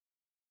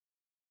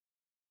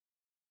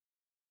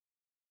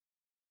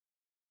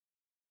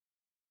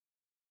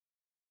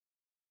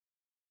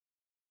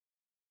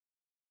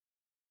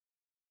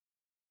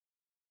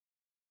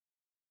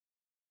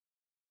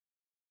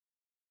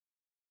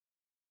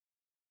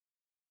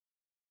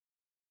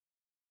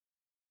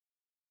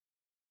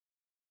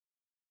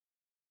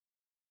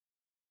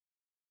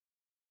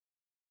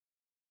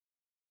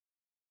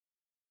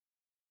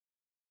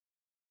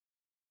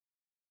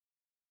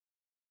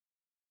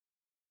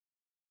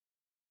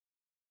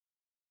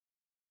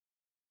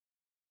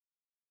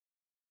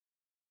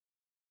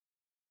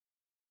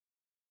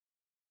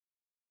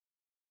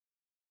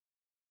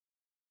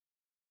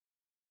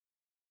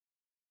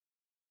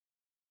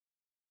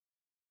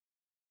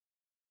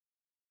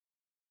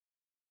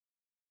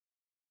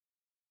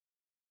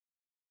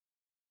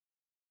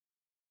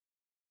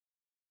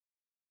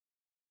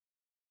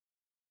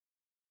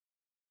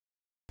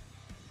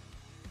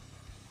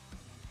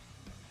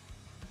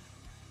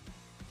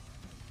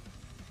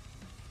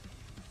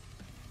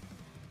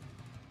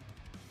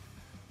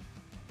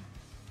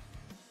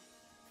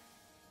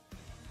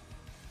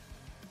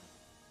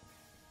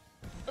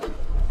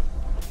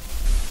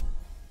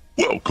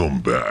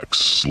Welcome back,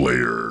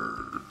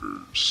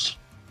 Slayers.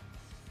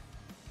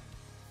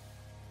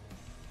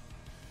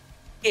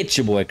 It's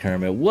your boy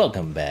Kermit.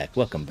 Welcome back.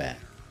 Welcome back.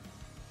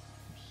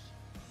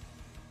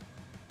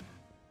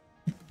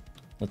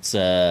 Let's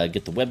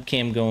get the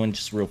webcam going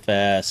just real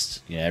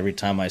fast. Yeah, every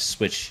time I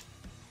switch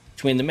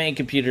between the main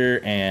computer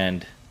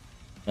and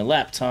my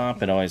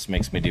laptop, it always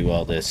makes me do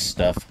all this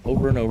stuff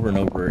over and over and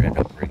over and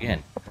over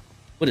again.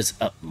 What is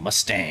up,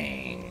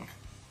 Mustang?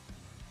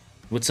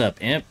 What's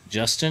up, Imp?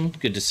 Justin,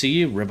 good to see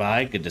you.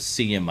 Ribeye, good to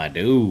see you, my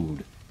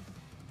dude.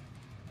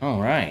 All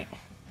right.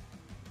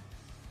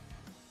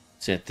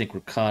 See, I think we're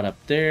caught up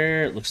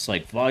there. It looks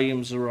like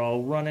volumes are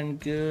all running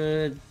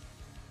good.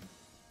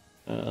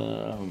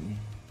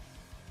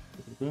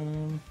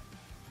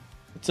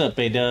 What's up,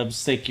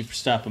 A-Dubs? Thank you for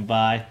stopping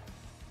by.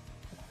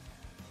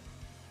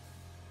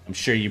 I'm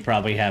sure you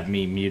probably have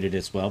me muted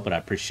as well, but I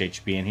appreciate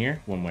you being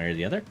here one way or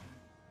the other.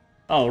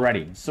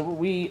 Alrighty, so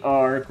we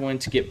are going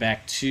to get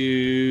back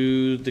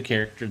to the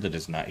character that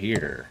is not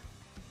here.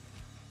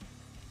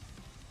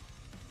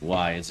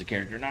 Why is the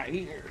character not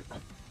here?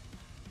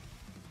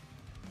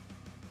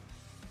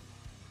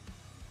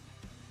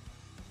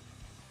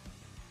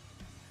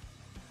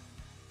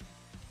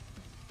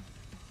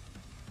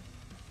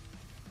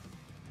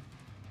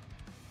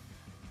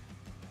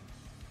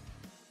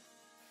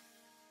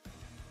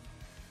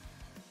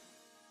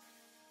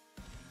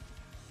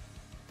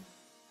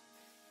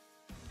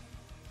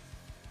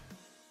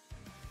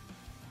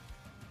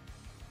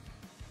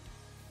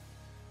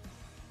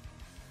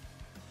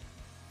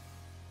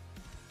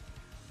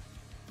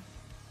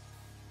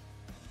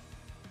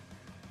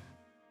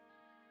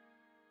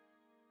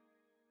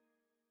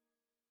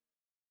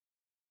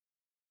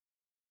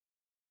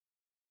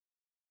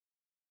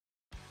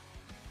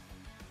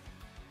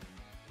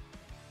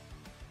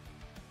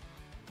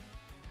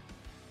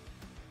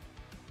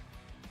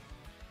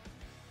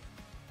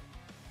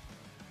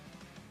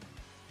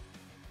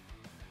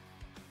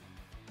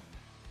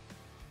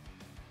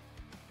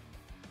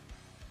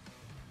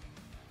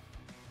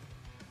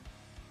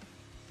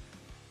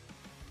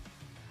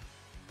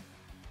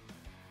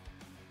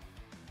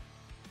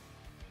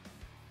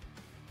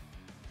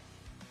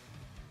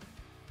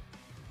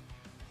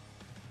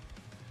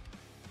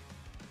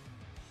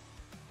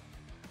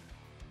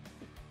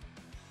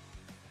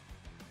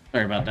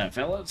 Sorry about that,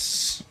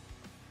 fellas.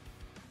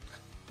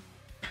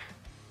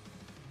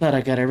 Thought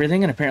I got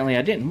everything, and apparently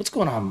I didn't. What's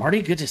going on,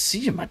 Marty? Good to see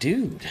you, my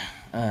dude.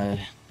 I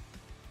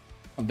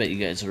bet you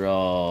guys are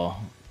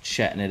all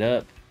chatting it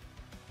up.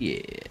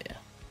 Yeah.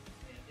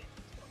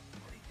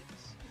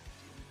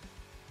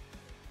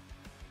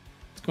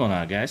 What's going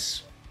on,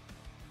 guys?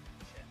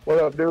 What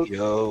up, dude?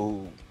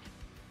 Yo.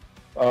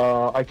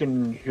 I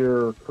can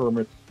hear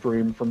Kermit's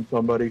stream from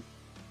somebody.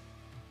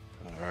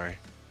 Alright.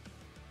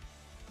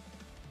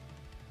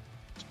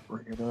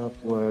 Bring it up.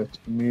 Let's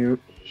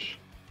mute.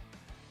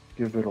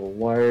 Give it a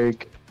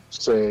like.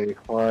 Say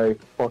hi,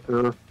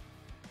 fucker.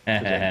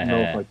 'Cause I know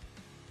if I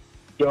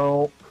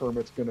don't,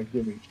 Kermit's gonna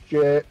give me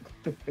shit.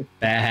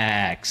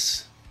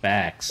 Facts.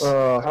 Facts.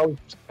 How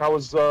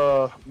was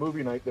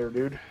movie night there,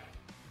 dude? It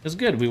was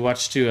good. We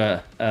watched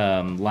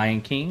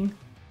Lion King,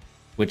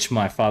 which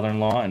my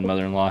father-in-law and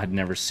mother-in-law had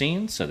never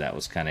seen, so that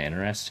was kind of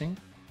interesting.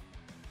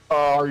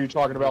 Are you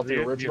talking about the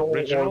The original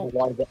original?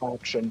 or the live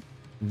action?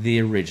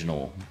 The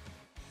original.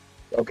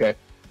 Okay,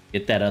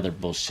 Get that other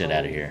bullshit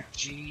out of here.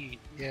 Gee,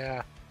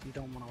 yeah, you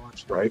don't want to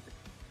watch that. right.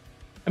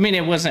 I mean,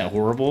 it wasn't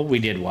horrible. We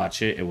did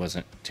watch it. It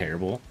wasn't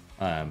terrible.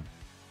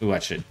 We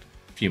watched it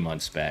a few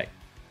months back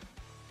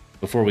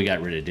before we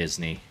got rid of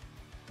Disney.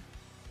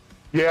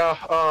 Yeah,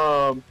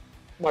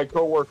 my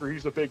coworker,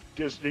 he's a big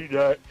Disney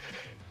nut,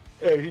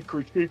 and he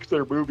critiques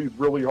their movies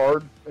really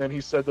hard. And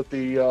he said that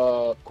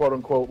the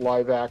quote-unquote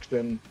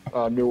live-action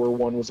newer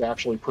one was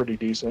actually pretty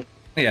decent.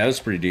 Yeah, it was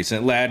pretty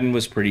decent. Aladdin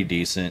was pretty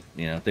decent.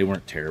 You know, they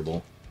weren't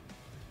terrible.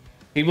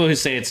 People who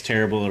say it's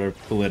terrible are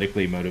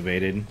politically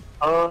motivated.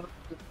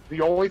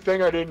 The only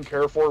thing I didn't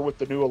care for with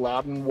the new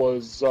Aladdin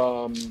was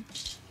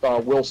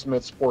Will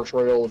Smith's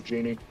portrayal of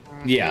Genie.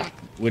 Yeah,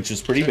 which was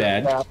pretty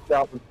bad.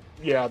 That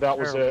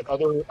was it.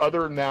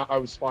 Other than that, I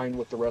was fine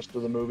with the rest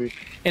of the movie.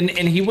 And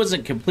he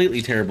wasn't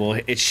completely terrible.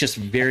 It's just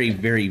very,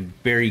 very,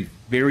 very,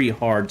 very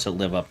hard to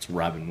live up to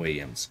Robin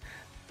Williams.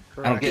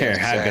 I don't care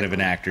how good of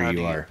an actor How you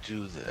do are.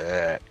 do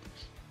that?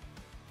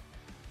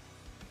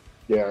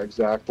 Yeah,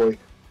 exactly.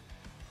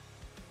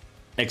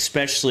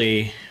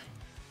 Especially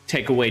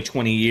take away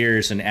 20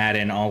 years and add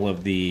in all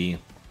of the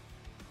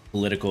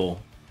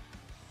political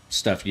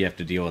stuff you have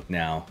to deal with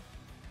now.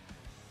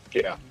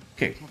 Yeah.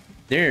 Okay,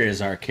 there is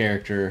our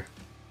character.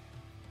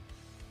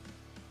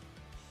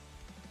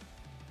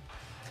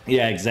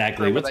 Yeah,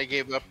 exactly. Remember What's- they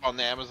gave up on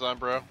the Amazon,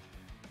 bro?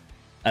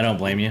 I don't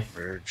blame you.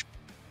 Verge.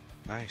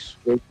 Nice.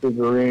 Big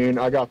figurine.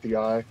 I got the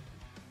eye.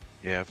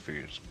 Yeah, I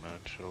figured as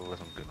much. I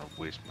wasn't gonna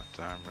waste my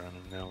time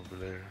running over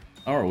there.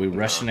 Oh, are we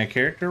rushing a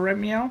character right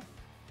meow?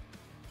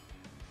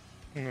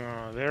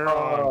 No, they're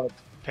on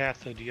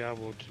Path to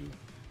Diablo 2.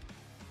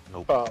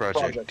 No, Project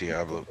Project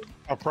Diablo.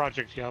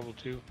 Project Diablo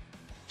 2.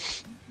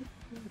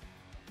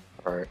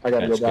 All right, I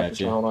gotta Gotcha, go back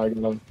gotcha. to town. I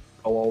gotta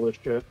tell all this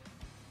shit.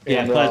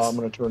 Yeah, And plus- I'm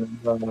gonna turn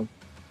it.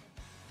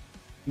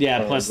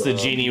 Yeah, plus the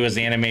genie was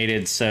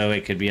animated, so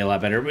it could be a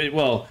lot better. But,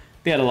 well,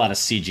 they had a lot of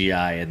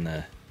CGI in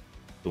the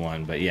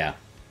one, but yeah.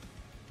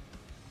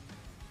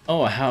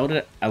 Oh, how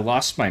did I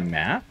lost my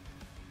map?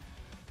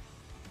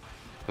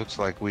 Looks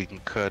like we can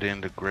cut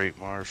into Great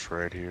Marsh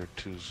right here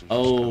too. So just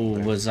Oh, come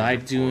back was through I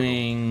the portal.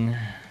 doing?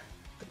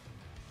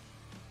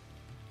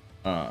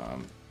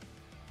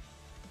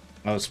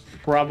 I was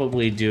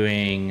probably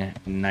doing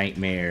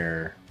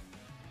Nightmare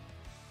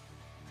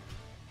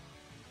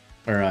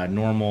or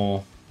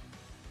normal,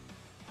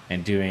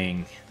 and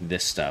doing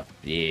this stuff.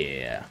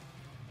 Yeah,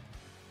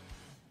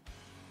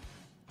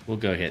 we'll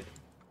go hit.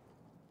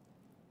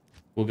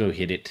 We'll go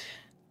hit it.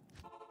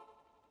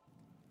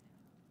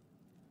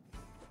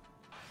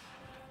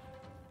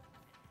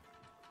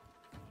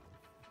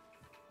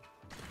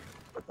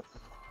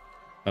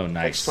 Oh,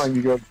 Next nice. time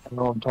you go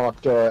down and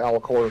talk to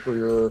Alcor for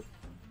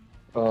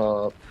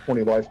your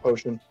 20 life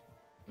potion.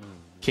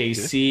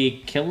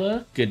 KC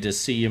Killa, good to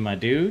see you, my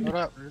dude. What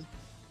up, dude?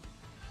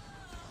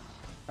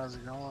 How's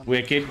it going?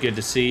 Wicked, good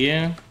to see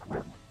you.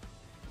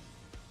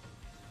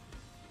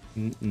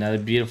 Another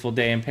beautiful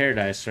day in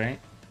paradise, right?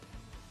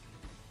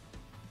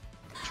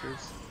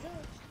 Truth.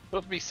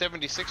 Supposed to be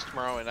 76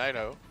 tomorrow in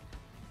Idaho.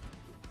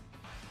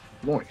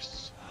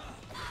 Nice.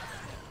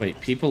 Wait,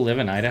 people live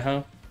in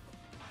Idaho?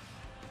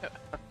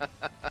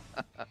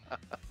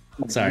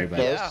 Sorry,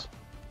 buddy. Yeah.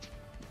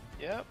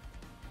 Yep.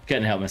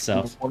 Couldn't help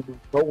myself. One of your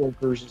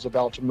coworkers is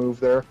about to move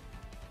there.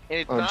 And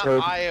it's I'm not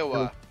sure-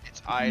 Iowa,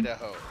 it's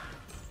Idaho.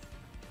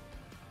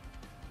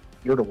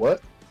 You're to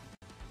what?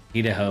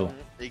 Idaho.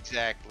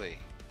 Exactly.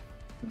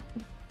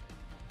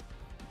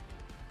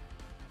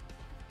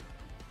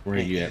 Where are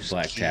you at, Use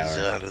Black keys Tower?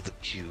 out of the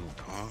cube,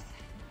 huh?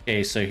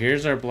 Okay, so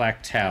here's our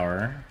Black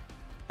Tower.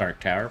 Dark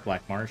Tower,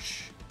 Black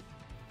Marsh.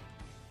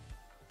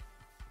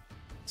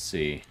 Let's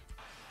see.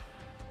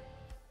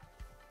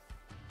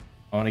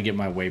 I want to get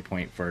my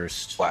waypoint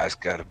first. Why it's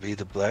gotta be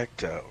the Black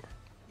Tower?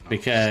 No,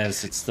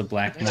 Because it's the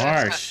Black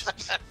Marsh.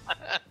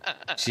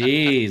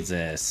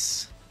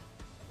 Jesus.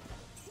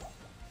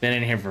 Been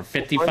in here for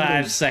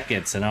 55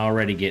 seconds and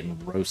already getting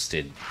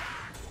roasted.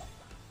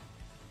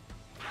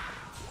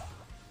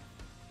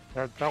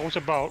 That was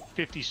about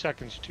 50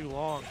 seconds too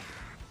long.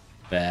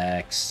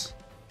 Facts.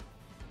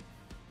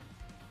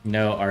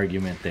 No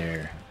argument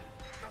there.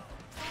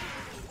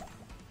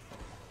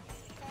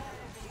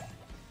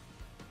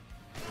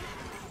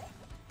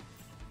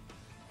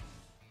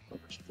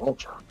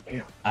 Vulture.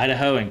 Damn.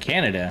 Idaho and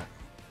Canada?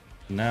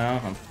 No,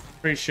 I'm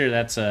pretty sure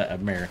that's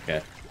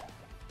America.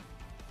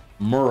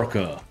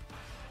 America.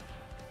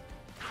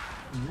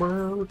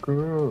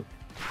 America.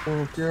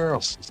 Oh, yeah.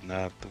 This is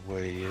not the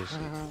way, is it?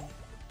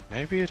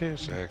 Maybe it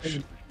is,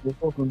 actually. The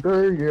fucking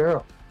day,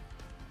 yeah.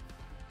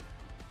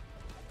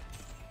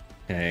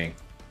 Okay.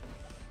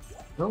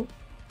 No.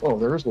 Oh,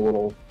 there's a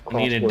little. I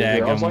need a crossword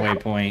there. I was daggum like,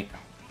 waypoint.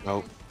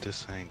 Nope,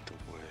 this ain't the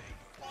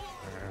way.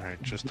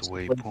 Alright, just a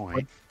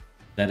waypoint.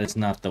 That is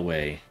not the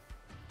way.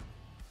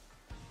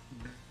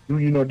 Do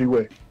you know the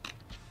way?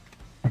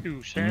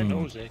 Ooh, San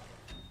Jose.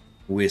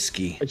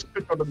 Whiskey. I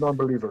spit on the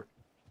non-believer.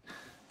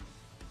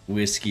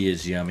 Whiskey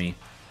is yummy.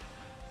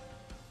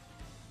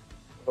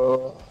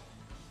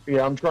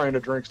 Yeah, I'm trying to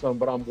drink some,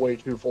 but I'm way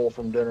too full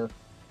from dinner.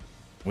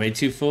 Way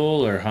too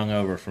full or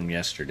hungover from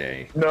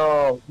yesterday?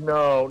 No,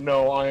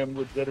 I am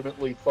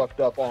legitimately fucked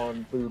up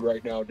on food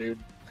right now, dude.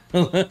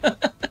 I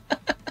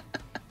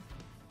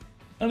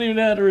don't even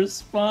know how to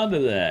respond to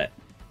that.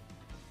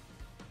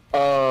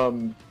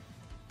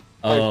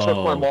 I took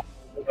my mom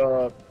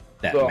to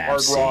that the map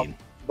Hard Rock scene.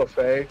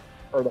 buffet,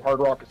 or the Hard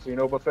Rock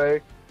Casino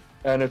buffet,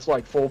 and it's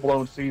like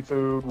full-blown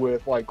seafood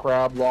with like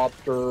crab,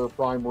 lobster,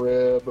 prime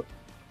rib,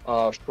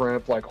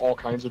 shrimp, like all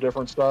kinds of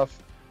different stuff.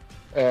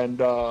 And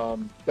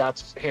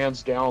that's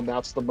hands down,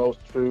 that's the most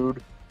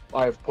food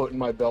I've put in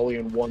my belly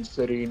in one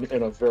sitting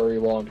in a very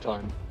long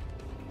time.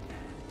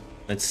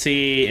 Let's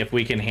see if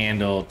we can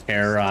handle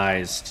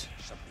terrorized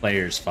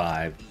players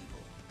 5.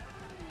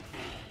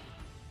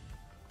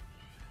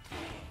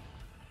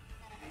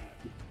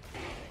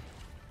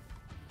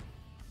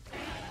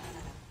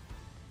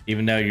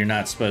 Even though you're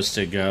not supposed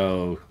to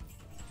go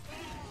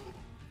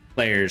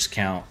players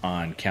count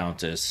on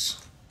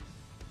Countess.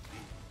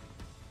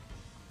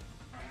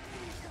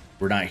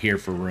 We're not here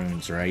for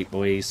runes, right,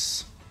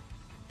 boys?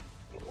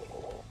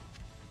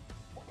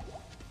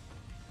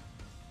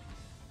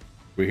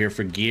 We're here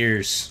for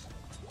gears.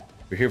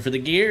 We're here for the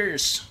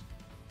gears.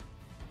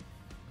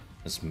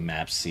 This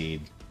map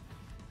seed.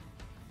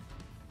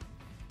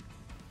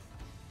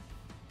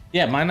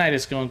 Yeah, my night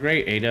is going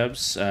great,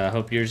 A-dubs.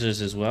 Hope yours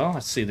is as well. I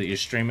see that you're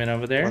streaming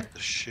over there. What the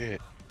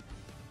shit?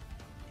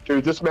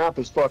 Dude, this map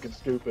is fucking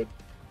stupid.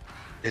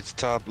 It's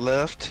top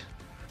left.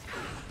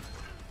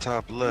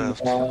 Top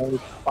left.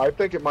 I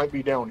think it might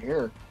be down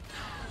here.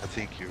 I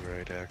think you're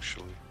right,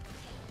 actually.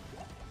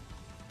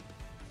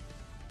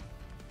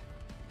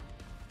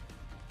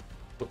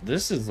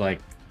 This is like...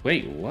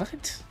 Wait,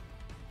 what?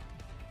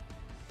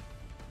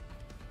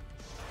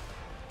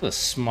 The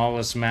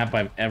smallest map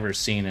I've ever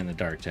seen in the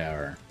Dark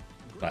Tower.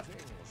 But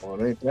Well,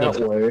 it ain't that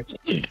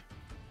way.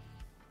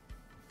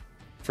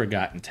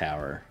 Forgotten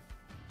Tower.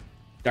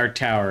 Dark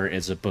Tower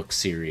is a book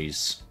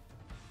series.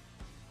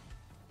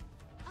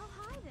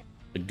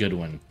 A good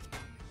one, in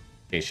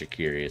case you're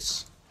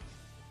curious.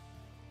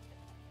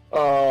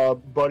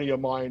 Buddy of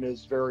mine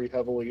is very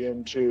heavily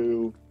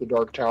into the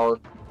Dark Tower.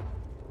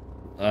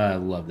 I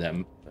love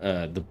them.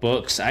 The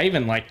books. I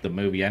even liked the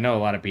movie. I know a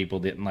lot of people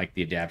didn't like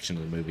the adaptation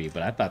of the movie,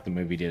 but I thought the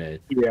movie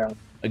did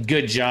a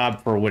good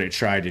job for what it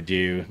tried to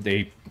do.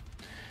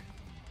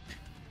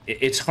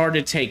 It's hard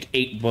to take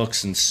 8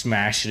 books and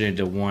smash it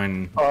into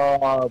one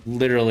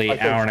literally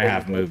hour and a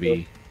half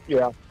movie.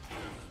 Yeah.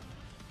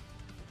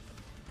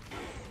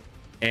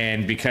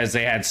 And because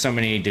they had so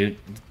many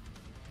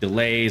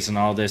delays and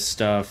all this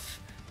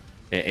stuff,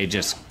 it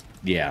just,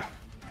 yeah.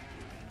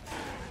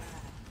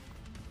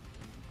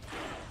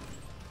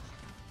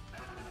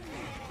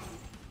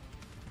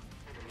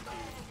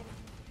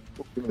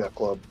 Give me that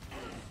club.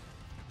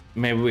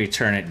 Maybe we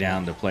turn it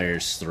down to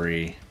players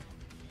 3.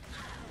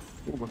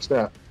 Ooh, what's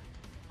that?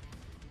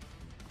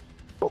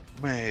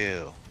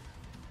 Mail.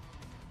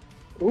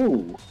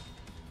 Ooh.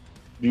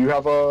 Do you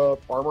have a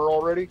armor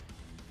already?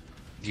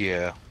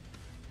 Yeah.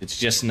 It's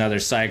just another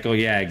cycle.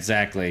 Yeah,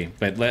 exactly.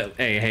 But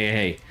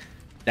hey.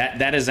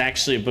 That is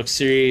actually a book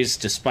series,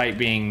 despite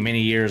being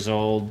many years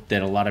old,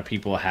 that a lot of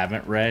people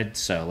haven't read,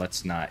 so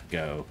let's not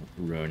go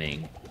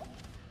ruining.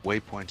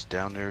 Waypoint's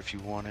down there if you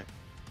want it.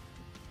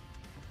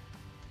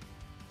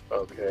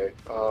 Okay.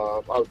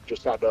 I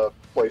just had to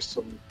place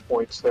some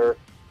points there.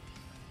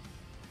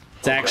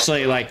 It's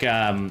actually like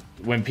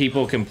when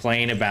people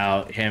complain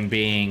about him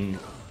being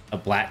a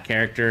black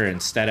character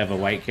instead of a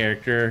white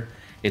character,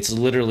 it's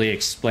literally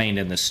explained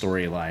in the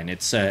storyline.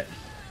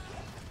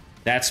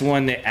 That's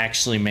one that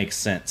actually makes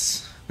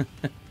sense.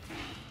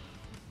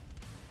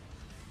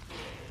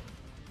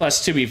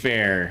 Plus, to be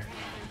fair,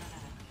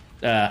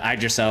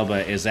 Idris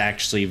Elba is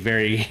actually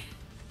very,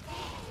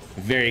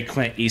 very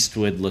Clint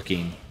Eastwood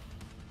looking.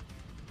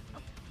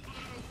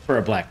 For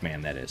a black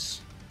man, that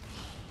is.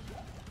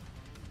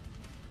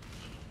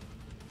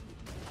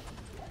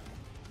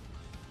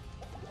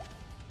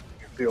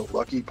 You feel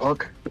lucky,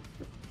 punk?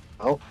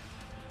 Oh.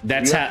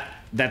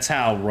 That's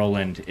how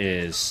Roland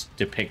is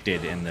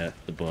depicted in the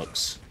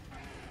books.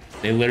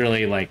 They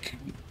literally like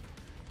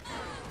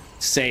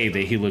say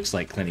that he looks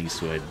like Clint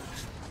Eastwood.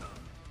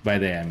 By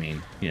that I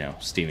mean,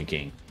 Stephen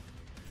King.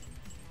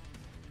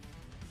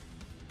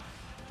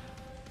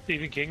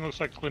 Stephen King looks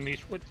like Clint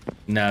Eastwood.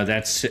 No,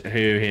 that's who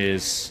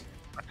his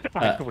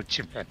I know what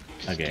you meant.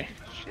 okay.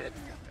 Shit.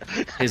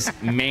 His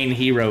main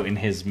hero in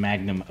his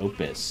magnum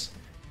opus.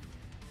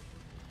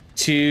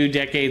 2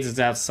 decades is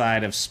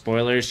outside of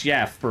spoilers.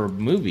 Yeah, for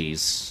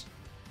movies.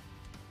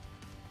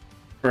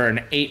 For an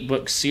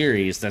 8-book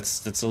series,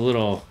 that's a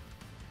little...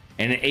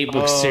 And an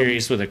 8-book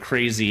series with a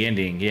crazy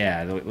ending.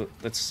 Yeah,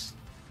 let's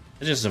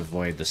just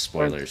avoid the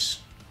spoilers.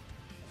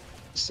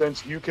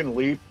 Since you can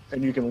leap,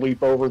 and you can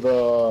leap over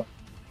the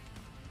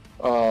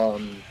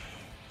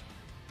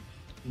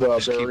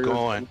Just keep barrier.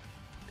 going.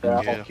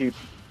 Yeah, Yeah. I'll keep...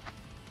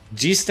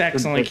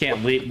 G-Stax only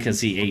can't leap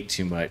because he ate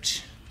too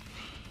much.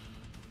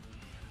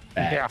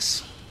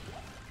 Facts.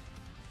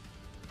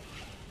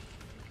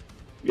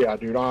 Yeah,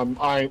 dude, I'm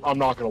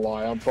not gonna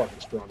lie, I'm fucking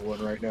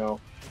struggling right now.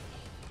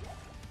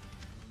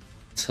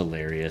 It's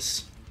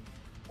hilarious.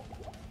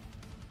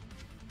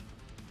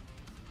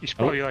 He's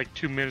probably like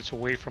 2 minutes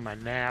away from a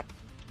nap.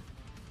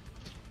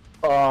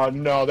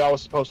 No, that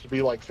was supposed to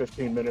be like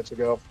 15 minutes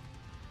ago.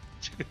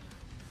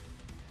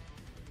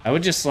 I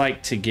would just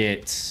like to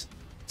get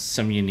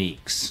some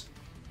uniques.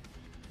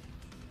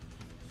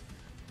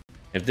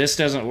 If this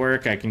doesn't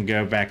work, I can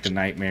go back to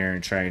Nightmare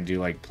and try and do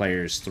like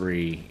players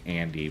 3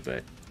 Andy,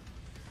 but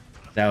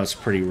that was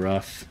pretty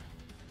rough.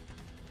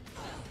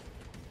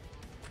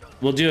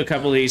 We'll do a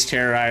couple of these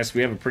terrorized.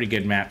 We have a pretty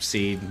good map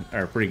seed,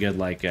 or pretty good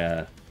like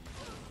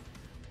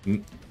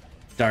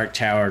Dark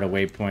Tower to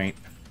Waypoint,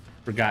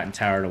 Forgotten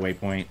Tower to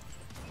Waypoint.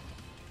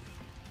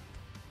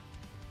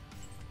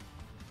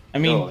 I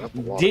mean,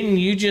 didn't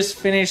you just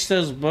finish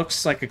those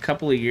books like a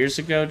couple of years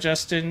ago,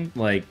 Justin?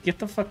 Like, get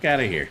the fuck out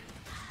of here.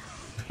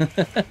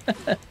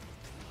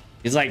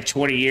 He's like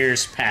 20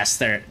 years past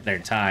their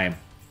time.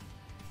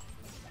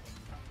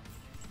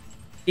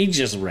 He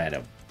just read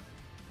them.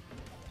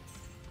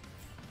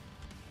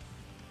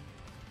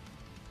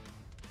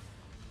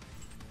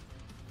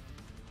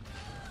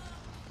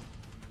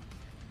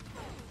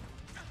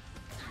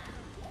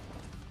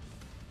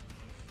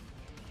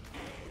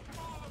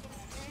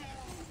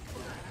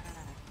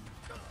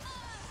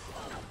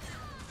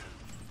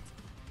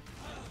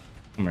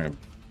 I'm gonna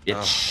Oh,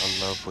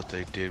 I love what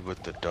they did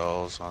with the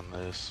dolls on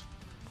this.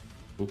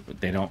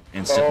 They don't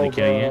instantly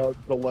kill you.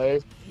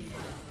 Delay.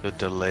 The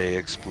delay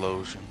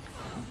explosion.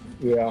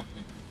 Yeah.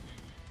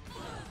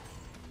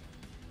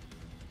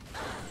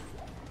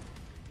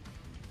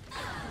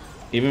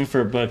 Even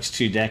for books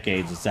 2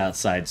 decades, it's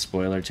outside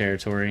spoiler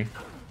territory.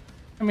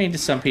 I mean, to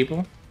some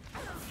people.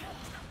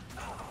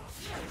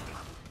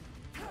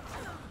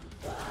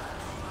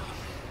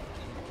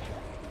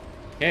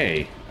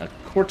 Okay, a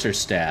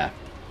quarterstaff.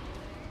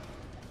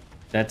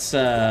 That's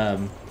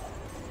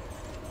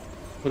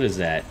what is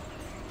that?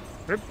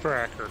 Rib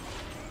cracker.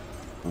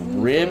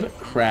 Rib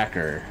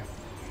cracker.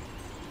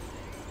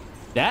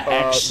 That Do you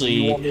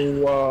actually.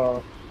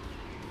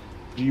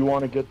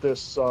 want to get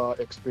this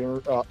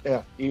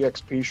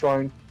EXP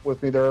shrine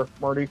with me there,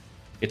 Marty?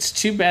 It's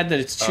too bad that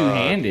it's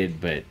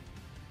two-handed, but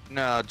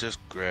No, just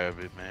grab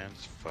it, man.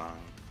 It's fine.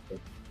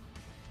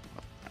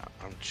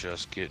 I'm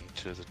just getting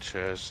to the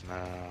chest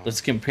now. let's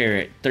compare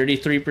it.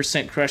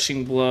 33%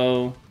 crushing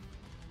blow,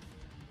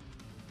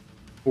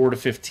 4 to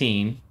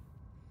 15,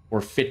 or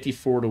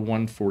 54 to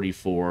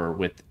 144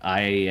 with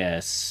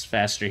IAS,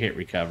 faster hit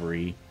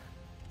recovery,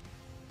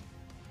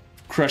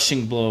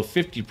 crushing blow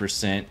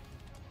 50%,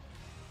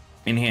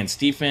 enhanced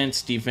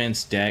defense,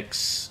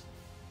 dex,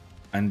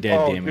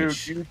 undead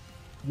damage. Dude,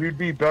 you'd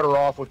be better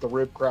off with the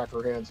rib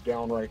cracker hands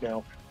down right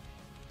now.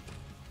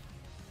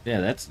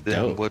 Yeah, that's Then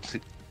dope. what's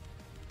it?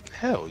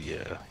 Hell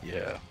yeah,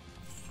 yeah.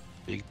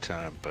 Big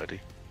time, buddy.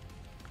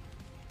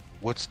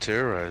 What's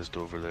terrorized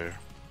over there?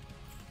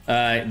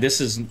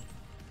 This is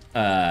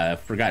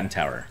Forgotten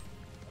Tower.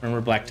 Remember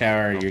Black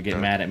Tower? You're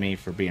getting mad at me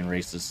for being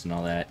racist and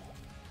all that.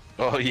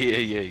 Oh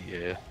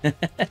yeah.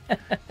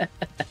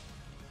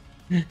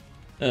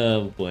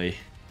 Oh boy.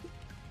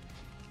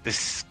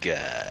 This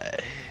guy.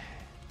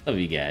 Love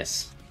you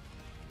guys.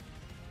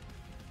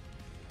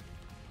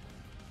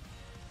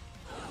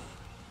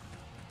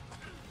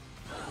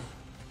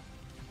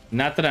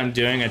 Not that I'm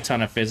doing a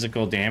ton of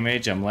physical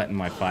damage, I'm letting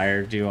my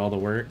fire do all the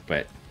work,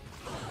 but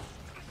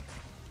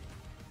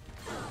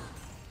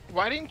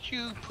Why didn't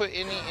you put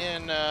any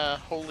in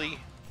Holy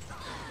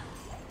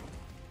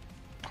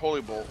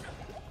Bolt?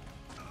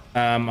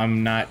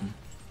 I'm not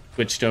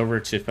switched over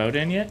to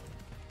Foden yet.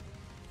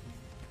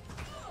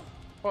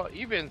 Well,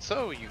 even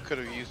so, you could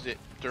have used it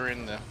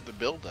during the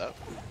build-up.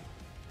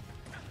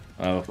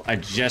 Oh, I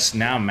just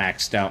now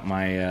maxed out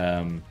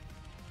my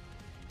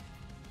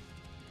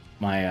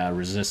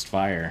resist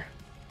fire.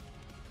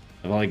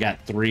 I've only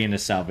got 3 into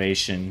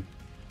salvation.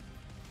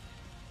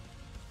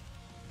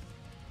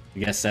 I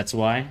guess that's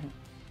why.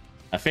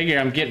 I figure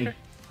I'm getting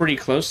pretty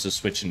close to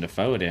switching to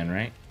Foden,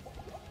 right?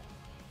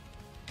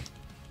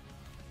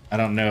 I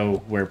don't know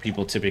where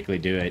people typically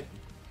do it.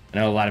 I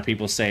know a lot of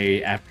people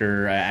say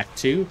after Act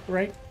 2,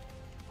 right?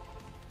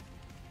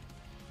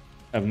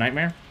 Of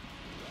Nightmare?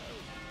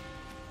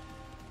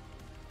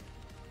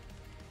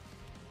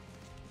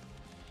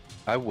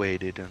 I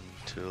waited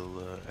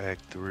until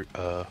Act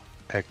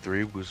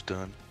 3 was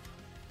done.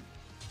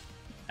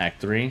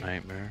 Act 3?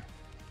 Nightmare.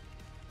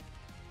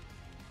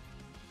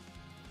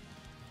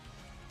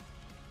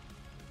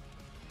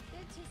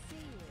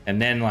 And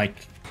then, like,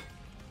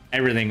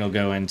 everything will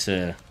go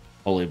into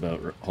Holy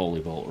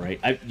Bolt, right?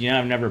 I've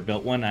never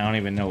built one. I don't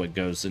even know what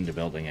goes into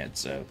building it,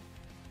 so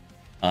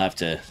I'll have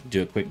to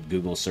do a quick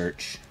Google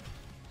search.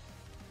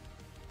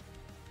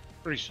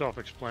 Pretty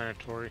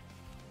self-explanatory.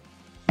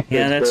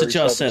 Yeah, It's that's very what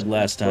y'all said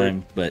last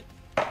self-explanatory. time,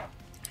 but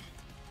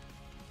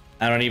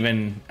I don't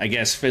even... I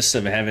guess Fists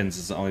of Heavens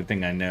is the only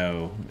thing I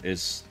know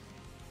is...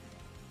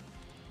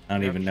 I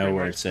don't even know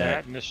where it's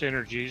at. And the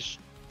synergies.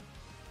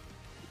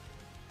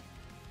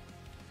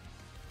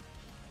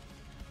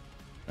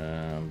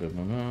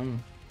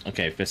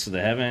 Okay, Fists of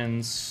the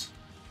Heavens.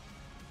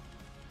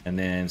 And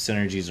then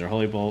synergies are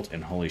Holy Bolt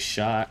and Holy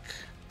Shock.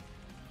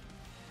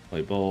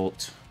 Holy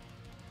Bolt.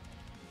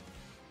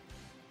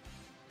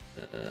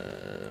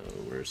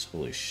 Where's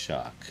Holy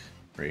Shock?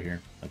 Right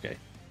here. Okay.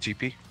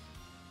 TP?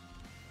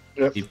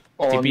 Yep.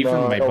 TP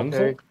from my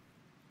bunker?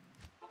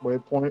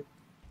 Waypoint.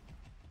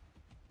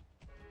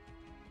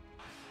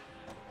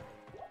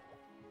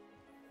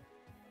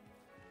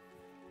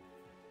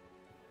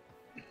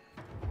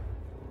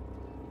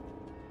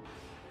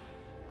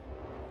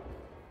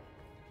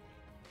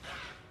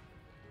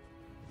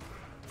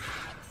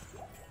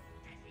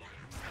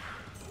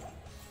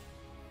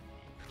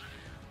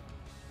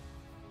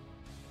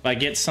 If I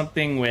get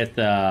something with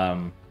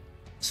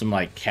some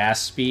like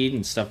cast speed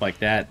and stuff like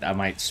that, I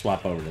might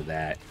swap over to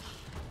that.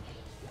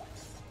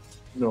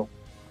 No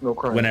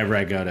crime. Whenever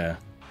I go to,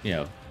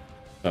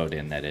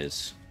 Odin, that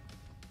is.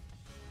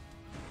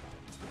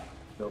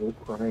 No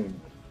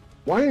crime.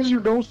 Why is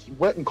your nose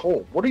wet and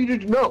cold? What are you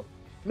doing?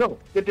 No,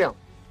 get down.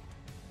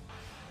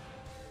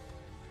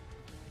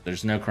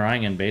 There's no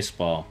crying in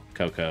baseball,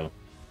 Coco.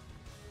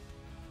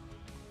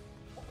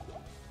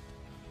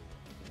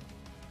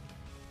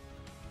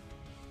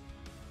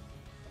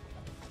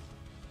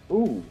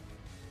 Ooh,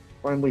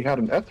 finally had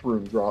an Eth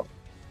rune drop.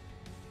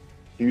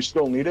 Do you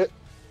still need it?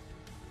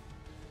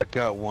 I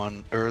got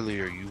one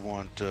earlier. You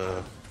want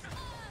a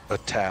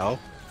towel?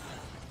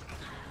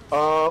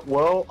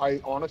 Well, I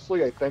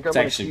think I'm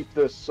gonna keep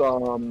this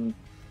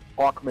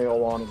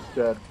Hawkmail on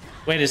instead.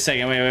 Wait a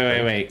second.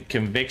 Wait.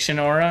 Conviction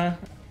Aura?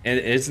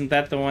 Isn't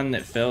that the one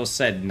that Phil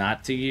said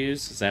not to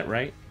use? Is that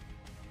right?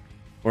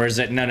 Or is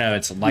it... No,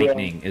 it's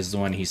Lightning is the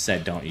one he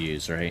said don't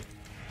use, right?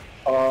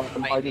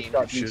 I just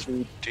got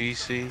DC.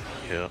 DC?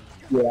 Yeah.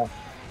 Yeah.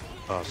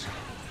 Awesome.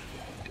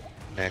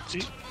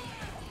 Next.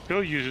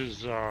 Bill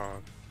uses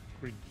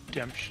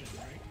redemption,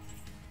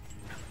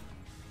 right?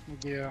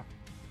 Yeah.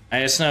 I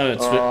just know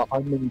it's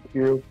I'm in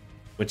queue.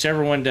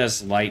 whichever one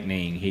does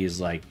lightning,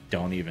 he's like,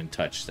 don't even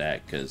touch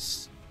that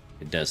because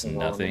it does Hang on,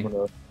 nothing. I'm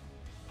gonna-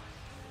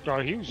 No,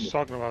 he was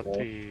talking about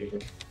the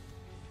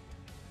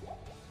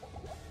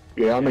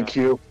Yeah, I'm in Yeah.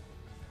 queue.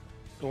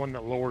 one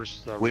that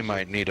lowers the. We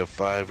might need a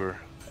 5-er.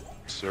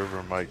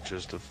 Server might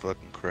just have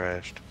fucking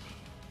crashed.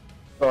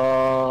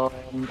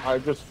 I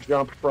just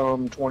jumped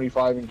from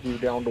 25 in queue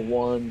down to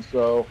 1,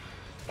 so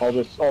I'll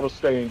just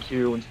stay in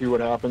queue and see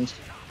what happens.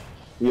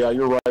 Yeah,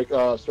 you're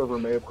right. Server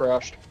may have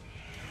crashed.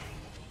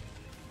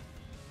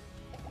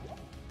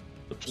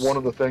 Oops. One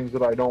of the things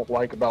that I don't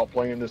like about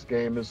playing this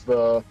game is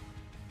the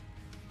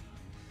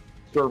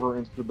server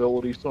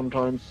instability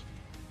sometimes.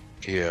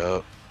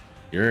 Yeah.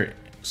 Your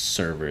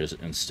server is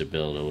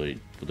instability.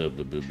 Blah,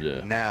 blah, blah,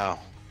 blah. Now,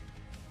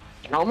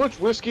 How much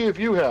whiskey have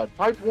you had?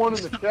 Type 1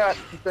 in the chat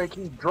if you think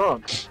he's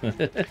drunk.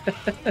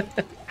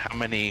 how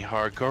many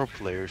hardcore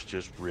players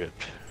just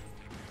ripped?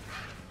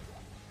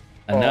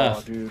 Enough.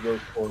 Oh, dude, those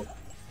poor.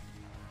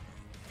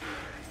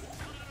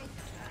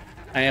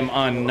 I am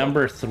on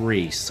number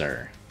 3,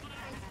 sir.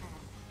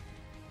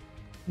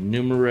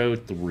 Numero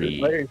 3.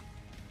 Hey,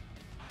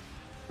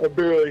 I'm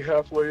barely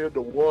halfway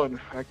into 1.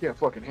 I can't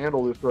fucking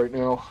handle this right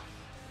now.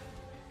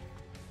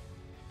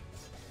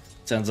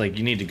 Sounds like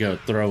you need to go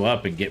throw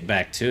up and get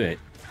back to it.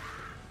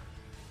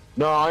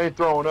 No, I ain't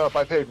throwing up.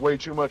 I paid way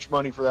too much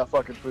money for that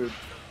fucking food.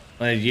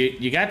 Well,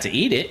 you got to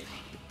eat it.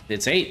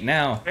 It's 8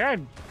 now. Yeah,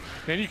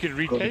 then you could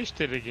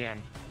retaste it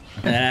again.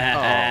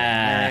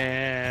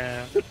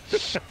 Man.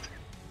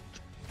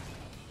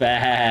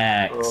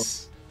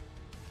 Facts.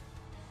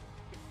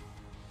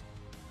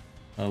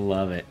 I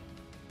love it.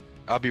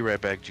 I'll be right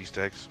back,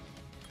 G-Stax.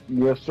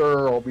 Yes,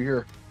 sir. I'll be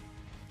here.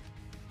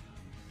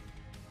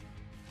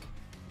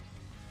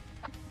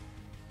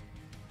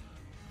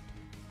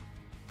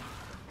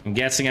 I'm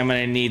guessing I'm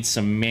going to need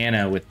some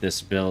mana with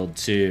this build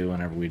too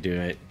whenever we do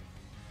it.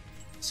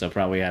 So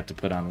probably have to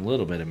put on a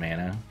little bit of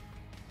mana.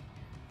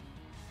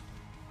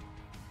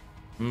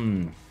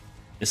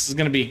 This is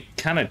going to be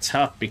kind of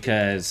tough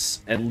because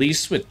at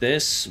least with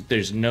this,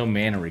 there's no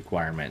mana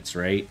requirements,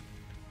 right?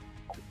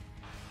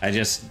 I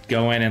just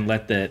go in and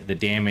let the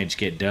damage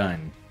get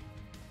done.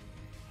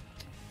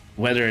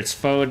 Whether it's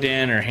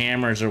Foden or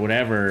hammers or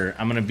whatever,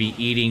 I'm going to be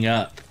eating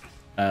up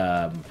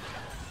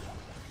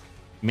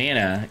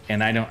mana,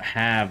 and I don't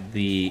have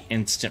the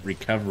instant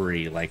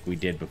recovery like we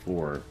did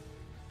before.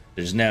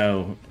 There's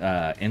no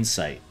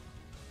insight.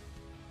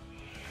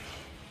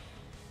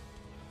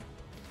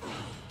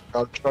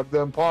 I'll chug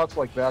them pots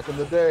like back in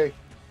the day.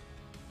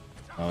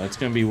 Oh, it's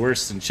gonna be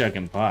worse than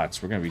chugging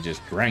pots. We're gonna be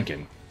just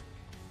drinking.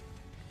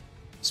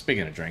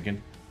 Speaking of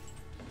drinking.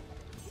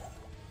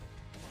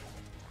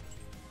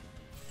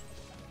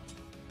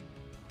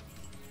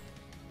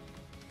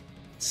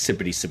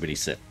 Sippity sippity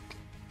sip.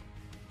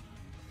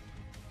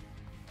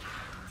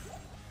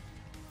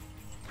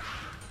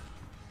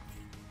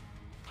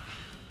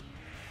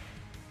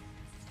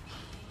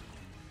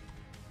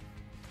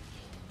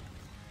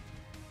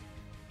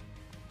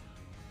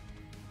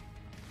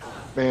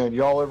 Man,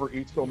 y'all ever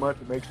eat so much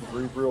it makes you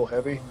breathe real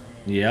heavy?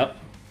 Yep.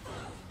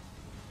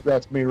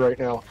 That's me right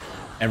now.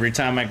 Every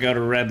time I go to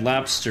Red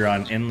Lobster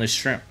on Endless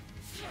Shrimp.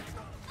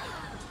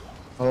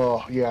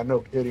 Oh, yeah, no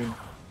kidding.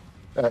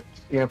 That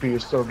scampi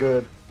is so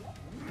good.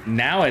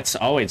 Now it's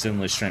always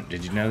Endless Shrimp.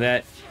 Did you know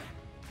that?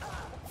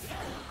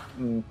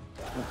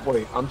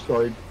 Wait, I'm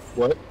sorry.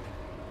 What?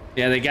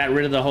 Yeah, they got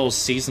rid of the whole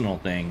seasonal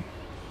thing.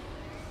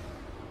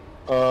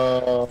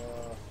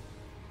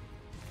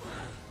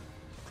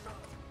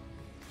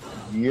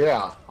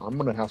 Yeah, I'm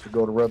gonna have to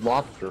go to Red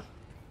Lobster.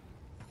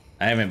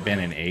 I haven't been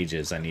in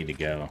ages. I need to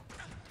go.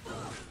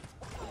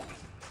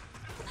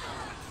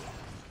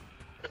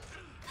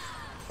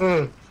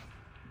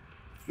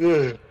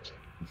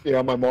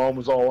 Yeah, my mom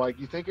was all like,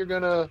 "You think you're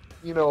gonna,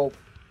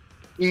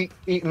 eat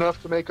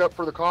enough to make up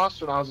for the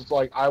cost?" And I was just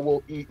like, "I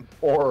will eat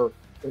more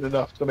than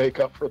enough to make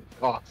up for the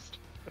cost."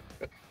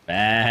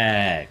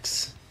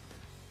 Facts.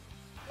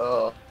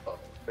 Oh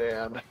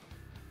man.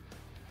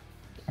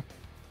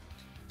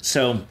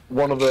 So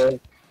One of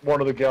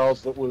the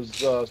gals that was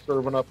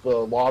serving up the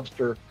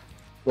lobster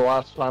the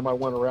last time I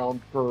went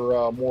around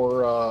for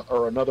more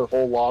another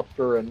whole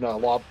lobster and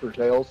lobster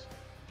tails.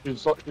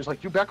 She's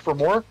like, "You back for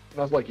more?" And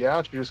I was like, "Yeah."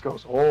 And she just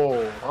goes,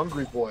 "Oh,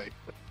 hungry boy."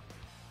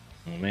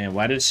 oh man,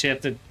 why did she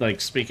have to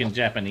like speak in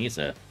Japanese?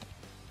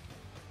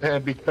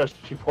 And because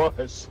she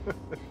was.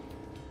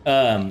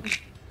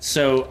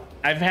 So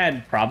I've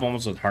had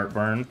problems with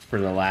heartburn for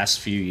the last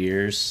few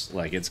years.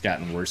 Like it's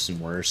gotten worse and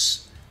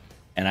worse.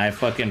 And I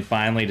fucking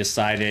finally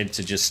decided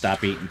to just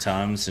stop eating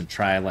Tums and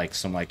try like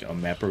some like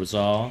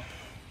omeprazole.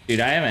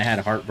 Dude, I haven't had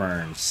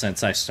heartburn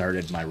since I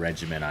started my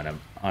regimen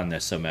on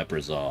this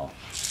omeprazole.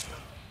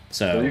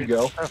 There you So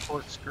go. That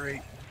works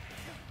great.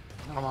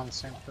 I'm on the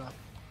same stuff.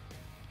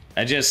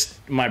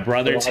 my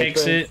brother Well, I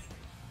takes think- it,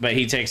 but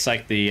he takes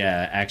like the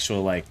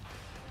actual like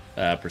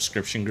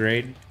prescription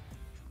grade.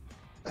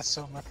 That's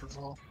so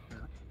metrazole. Yeah.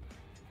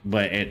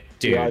 But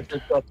dude, Yeah, I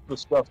think that's the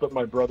stuff that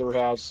my brother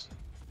has.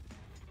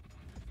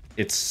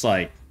 it's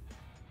like,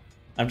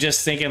 I'm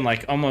just thinking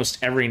like almost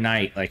every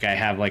night, like I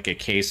have like a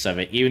case of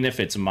it, even if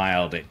it's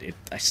mild,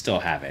 I still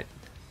have it.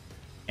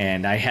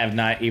 And I have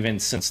not, even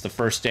since the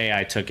first day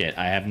I took it,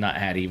 I have not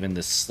had even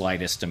the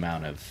slightest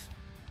amount of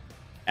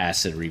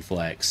acid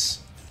reflex.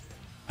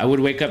 I would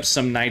wake up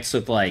some nights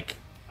with like,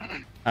 I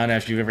don't know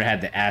if you've ever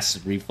had the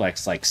acid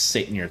reflex like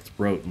sit in your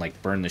throat and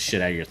like burn the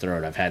shit out of your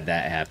throat. I've had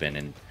that happen,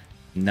 and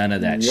none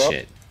of that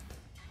shit.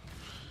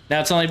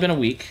 Now it's only been a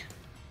week,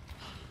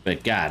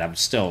 but God, I'm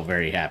still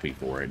very happy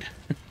for it.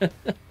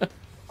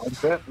 I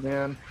bet,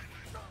 man.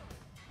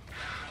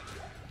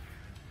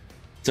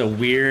 It's a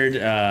weird,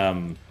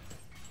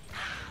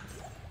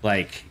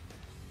 like,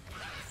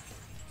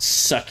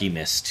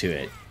 suckiness to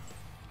it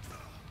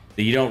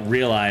that you don't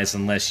realize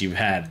unless you've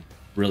had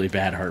really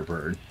bad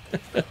heartburn.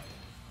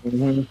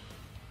 Mm-hmm.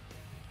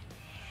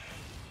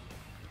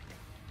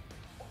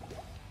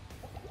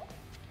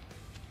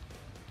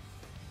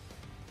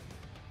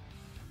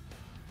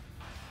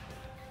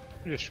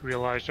 Just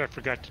realized I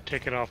forgot to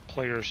take it off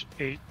players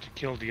 8 to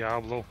kill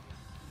Diablo.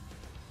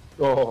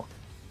 Oh,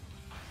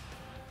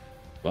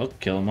 Well,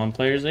 kill him on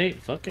players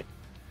 8. Fuck it.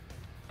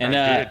 And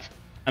I did.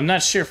 I'm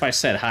not sure if I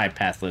said hi,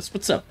 Pathless.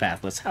 What's up,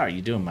 Pathless? How are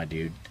you doing, my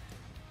dude?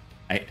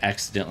 I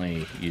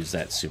accidentally used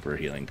that super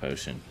healing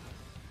potion.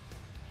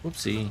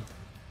 Whoopsie.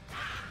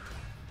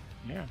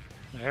 Yeah,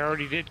 I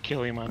already did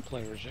kill him on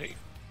players 8.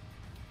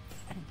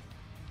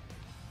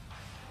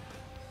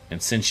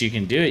 And since you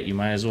can do it, you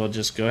might as well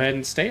just go ahead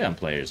and stay on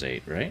players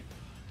 8, right?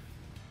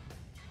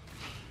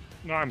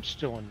 No, I'm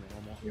still in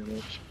normal. damn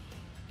it.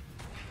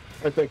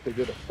 I think they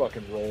did a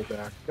fucking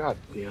rollback. God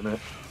damn it.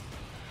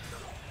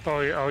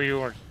 Oh,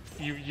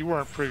 you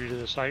weren't privy to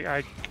this.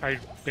 I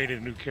made a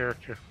new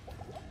character.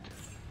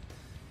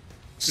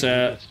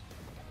 So,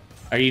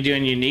 are you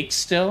doing unique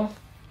still?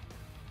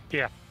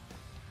 Yeah.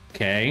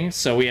 Okay,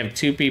 so we have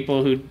 2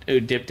 people who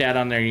dipped out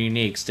on their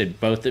uniques. Did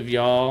both of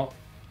y'all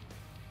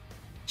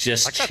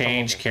just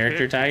change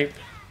character type?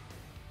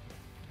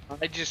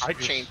 I just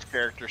changed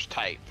characters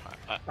type.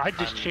 I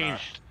just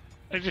changed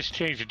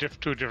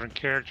it to a different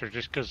character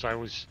just because I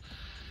was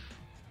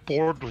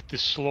bored with the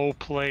slow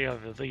play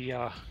of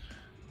the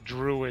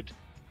druid.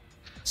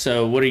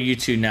 So what are you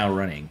 2 now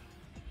running?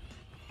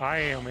 I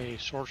am a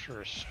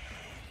sorceress.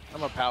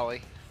 I'm a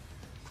pally.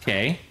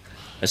 Okay,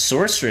 a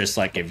sorceress.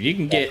 Like if you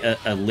can get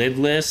a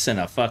lidless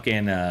and a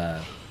fucking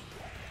and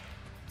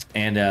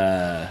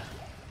a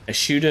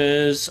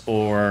shooters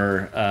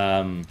or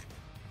Well,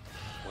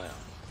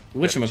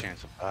 which better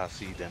chance of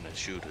Aussie than a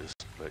shooters,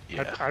 but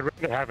yeah. I'd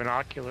rather have an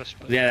Oculus.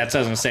 But yeah, that's what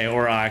I was gonna say,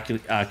 or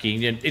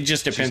Aki. It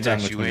just depends on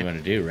got which you one you in. want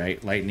to do,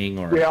 right? Lightning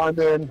or Yeah, and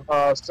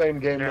then same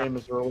game Yeah. name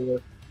as earlier.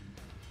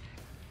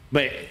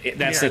 But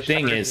that's Yeah, the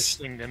thing I started is, this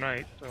thing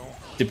tonight, so.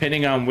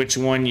 depending on which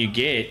one you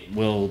get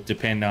will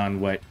depend on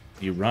what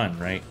you run,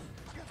 right?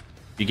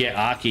 If you get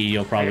Aki,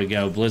 you'll probably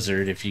go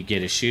Blizzard. If you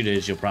get a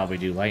Shooters, you'll probably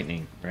do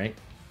Lightning, right?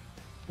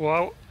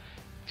 Well,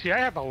 see, I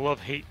have a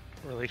love-hate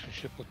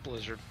relationship with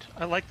Blizzard.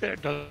 I like that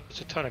it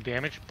does a ton of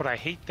damage, but I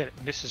hate that it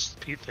misses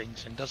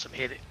things and doesn't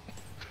hit it.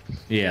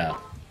 Yeah.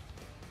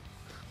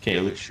 Okay,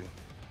 Skill issue.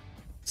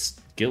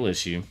 skill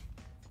issue.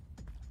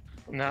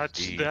 No,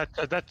 that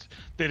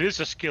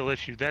is a skill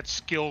issue. That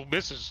skill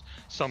misses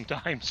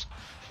sometimes.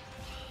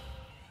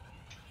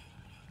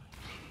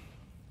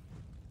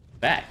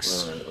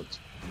 Facts. All right, let's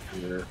see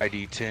here.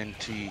 ID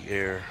 10T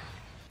air.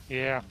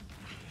 Yeah.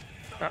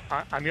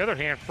 On the other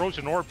hand,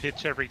 Frozen Orb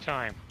hits every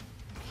time.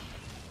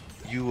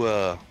 You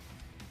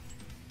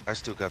I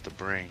still got the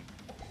brain.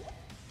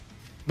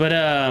 But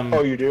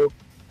Oh, you do?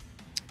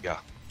 Yeah.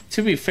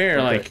 to be fair,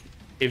 Okay. like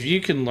if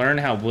you can learn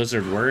how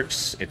Blizzard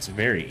works, it's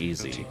very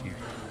easy.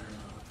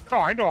 Oh,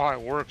 I know how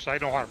it works. I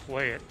know how to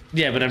play it.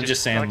 Yeah, but I'm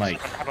just saying,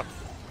 like, I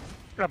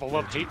have a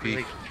love-hate OTP.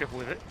 relationship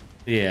with it.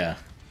 yeah.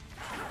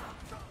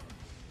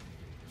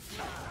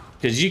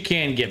 Because you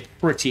can get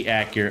pretty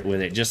accurate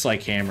with it, just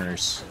like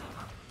hammers.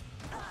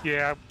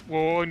 Yeah,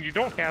 well, when you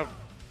don't have,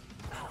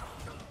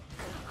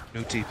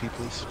 New TP,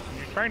 please.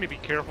 you're trying to be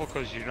careful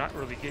because you're not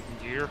really getting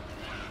gear.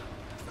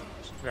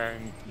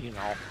 Then, you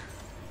know,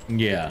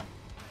 Yeah.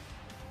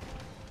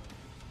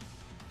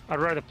 I'd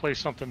rather play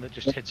something that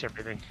just hits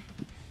everything.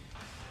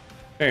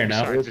 Fair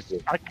enough. Besides,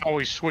 I can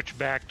always switch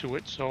back to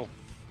it, so.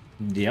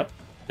 Yep,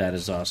 that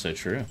is also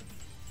true.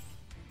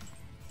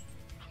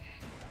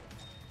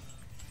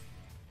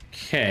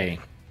 Okay.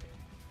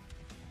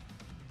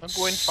 I'm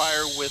going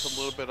fire with a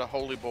little bit of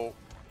holy bolt.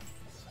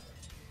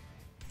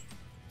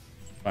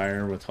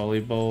 Fire with holy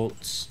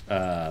bolts.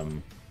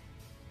 Allie?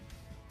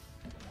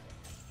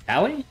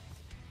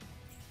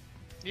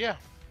 Yeah.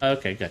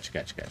 Okay,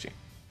 gotcha.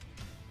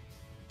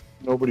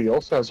 Nobody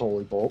else has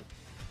Holy Bolt.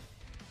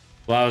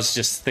 Well, I was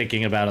just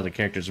thinking about other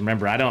characters.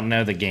 Remember, I don't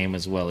know the game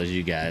as well as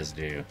you guys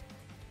do.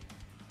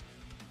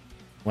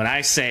 When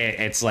I say it,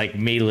 it's like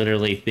me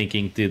literally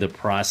thinking through the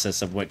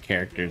process of what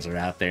characters are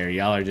out there.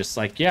 Y'all are just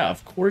like, yeah,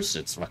 of course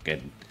it's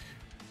fucking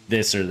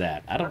this or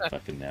that. I don't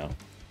fucking know.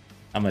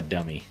 I'm a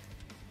dummy.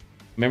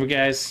 Remember,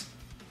 guys?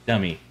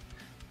 Dummy.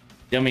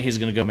 Dummy, he's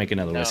gonna go make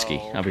another whiskey.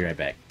 No. I'll be right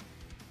back.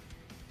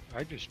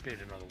 I just made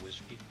another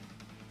whiskey.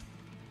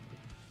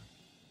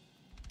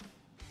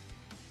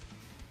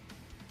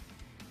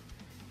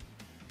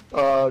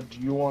 Do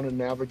you want to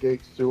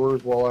navigate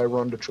sewers while I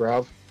run to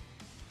Trav?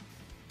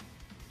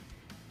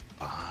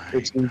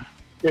 Fine.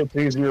 It's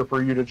easier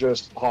for you to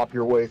just hop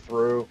your way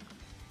through.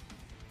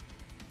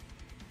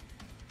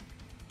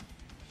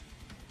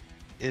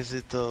 Is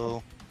it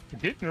though?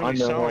 It didn't I really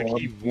know, sound like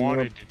he I'm-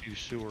 wanted to do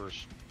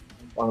sewers.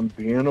 I'm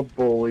being a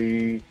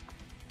bully.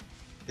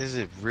 Is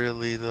it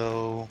really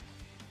though?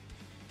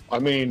 I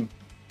mean,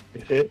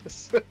 it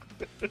is.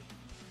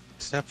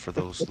 Except for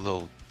those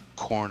little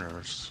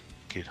corners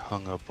get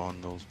hung up on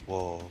those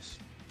walls.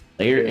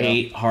 Layer Yeah.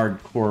 8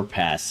 hardcore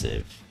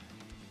passive.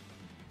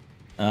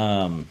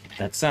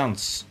 That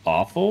sounds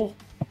awful,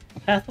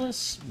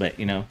 Pathless, but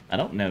you know, I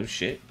don't know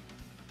shit.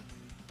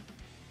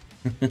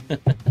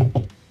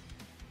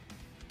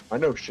 I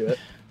know shit.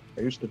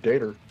 I used to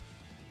date her.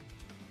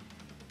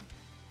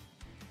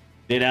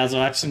 Dude, I was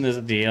watching this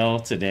deal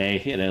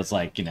today, and it was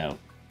like, you know,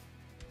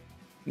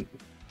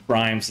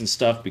 crimes and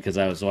stuff, because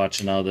I was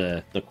watching all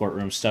the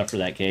courtroom stuff for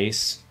that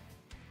case.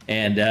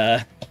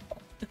 And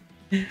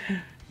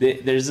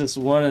there's this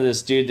one of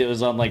this dude that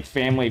was on like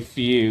Family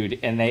Feud,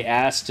 and they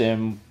asked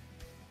him,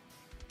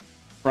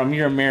 from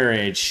your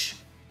marriage,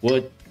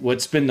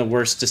 what's been the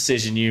worst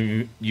decision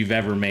you've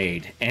ever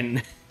made?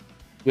 And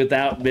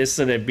without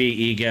missing a beat,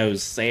 he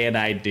goes, saying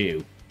I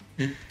do.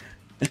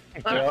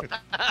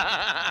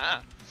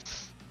 Yeah.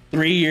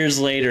 3 years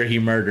later, he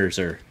murders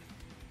her.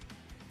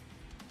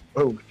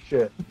 Oh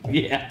shit.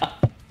 Yeah.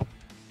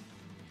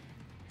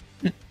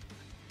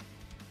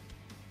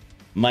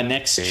 My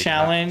next Okay, not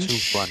challenge.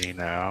 too funny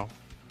now.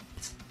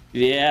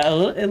 Yeah, a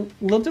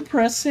little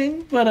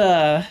depressing,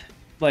 but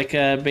like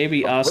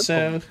maybe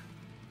also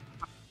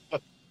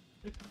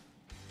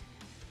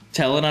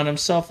telling on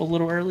himself a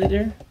little early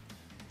there.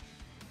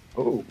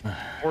 Oh.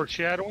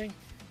 Foreshadowing?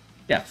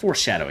 Yeah,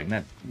 foreshadowing,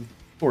 not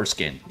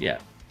foreskin. Yeah.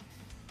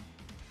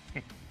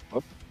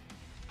 What?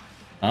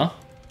 Huh?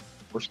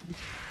 Foreskin?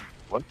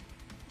 What?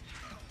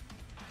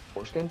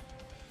 Foreskin?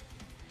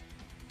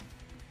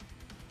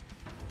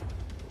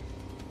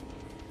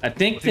 I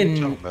think What are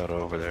you talking about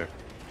over there?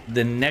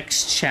 the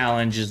next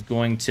challenge is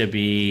going to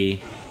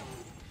be.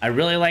 I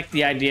really like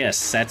the idea of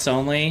sets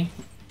only,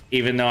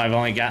 even though I've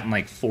only gotten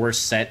like 4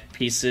 set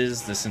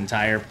pieces this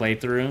entire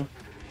playthrough.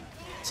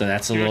 So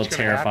that's a You know little what's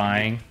gonna happen?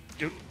 terrifying.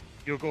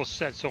 You'll go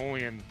sets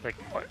only, and like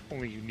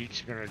only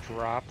uniques are gonna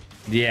drop.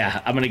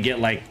 Yeah, I'm gonna get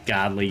like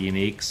godly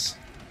uniques.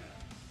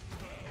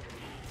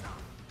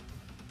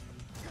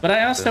 But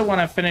I also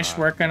want to finish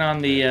working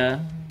on the.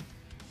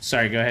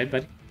 Sorry, go ahead,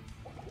 buddy.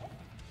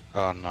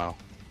 Oh no.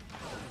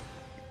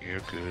 You're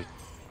good.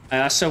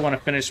 I also want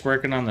to finish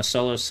working on the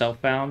solo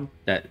self-bound.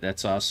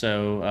 That's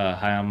also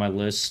high on my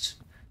list.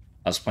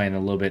 I was playing a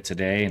little bit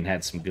today and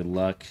had some good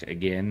luck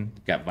again.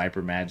 Got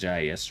Viper Magi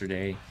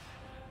yesterday.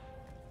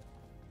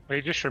 Hey,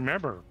 just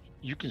remember,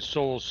 you can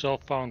solo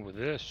self-found with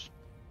this.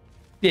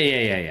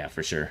 Yeah,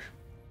 for sure.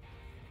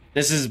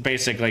 This is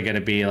basically going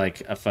to be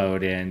like a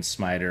Foden,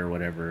 Smiter,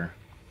 whatever.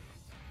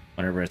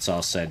 Whenever it's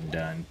all said and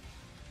done.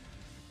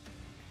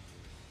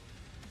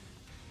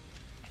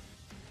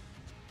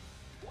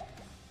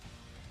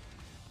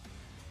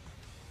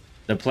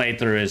 The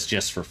playthrough is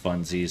just for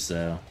funsies,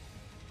 though.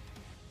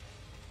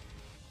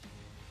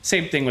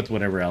 Same thing with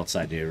whatever else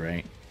I do,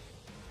 right?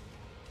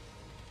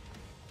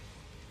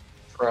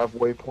 Trav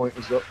waypoint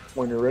is up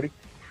when you're ready.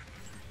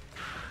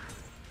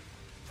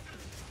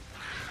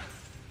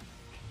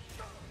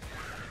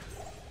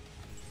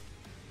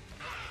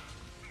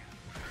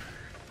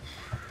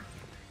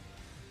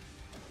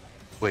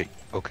 Wait,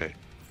 okay.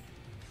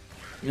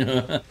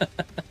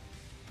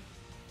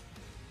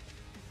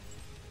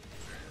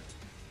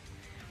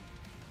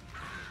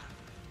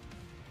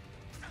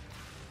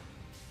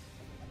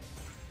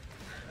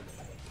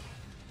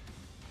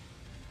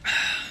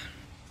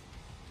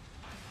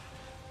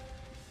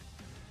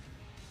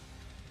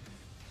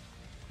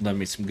 Love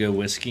me some good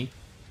whiskey.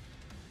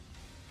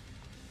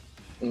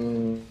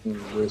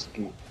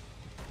 Whiskey.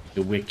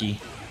 The wiki.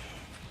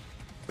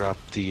 Drop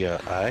the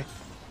eye.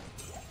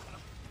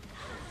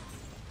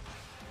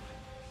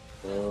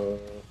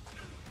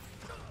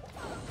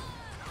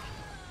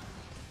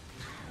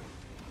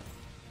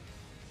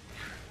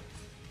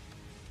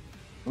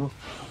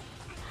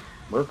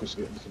 Merc is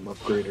getting some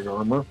upgraded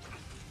armor.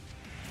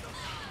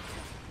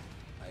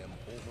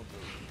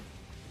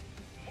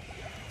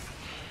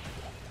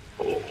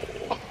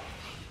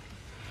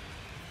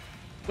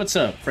 What's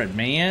up, Fred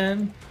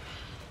man?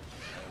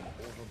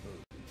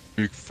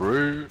 Big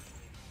Fred.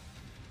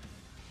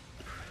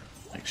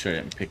 Make sure I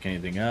didn't pick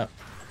anything up.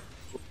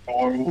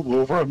 All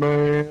over,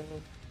 man.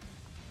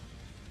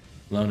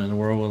 Alone in the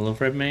world with a little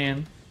Fred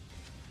man.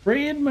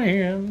 Fred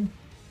man.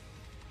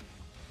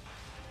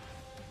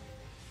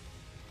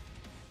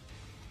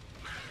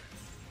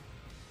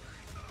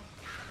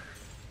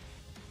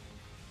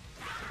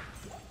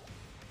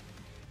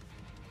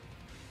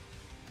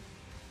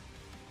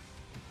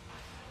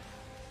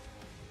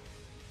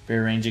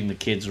 Rearranging the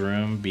kids'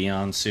 room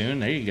beyond soon.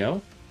 There you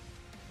go.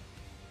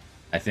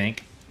 I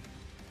think.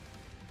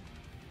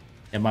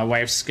 And my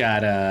wife's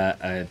got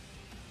a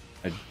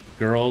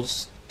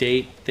girls'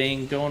 date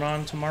thing going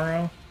on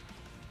tomorrow.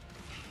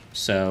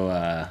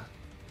 So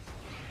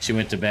she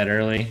went to bed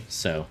early,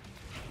 so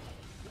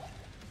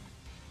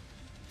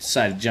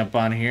decided to jump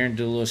on here and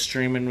do a little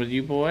streaming with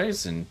you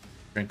boys and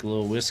drink a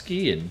little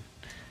whiskey. And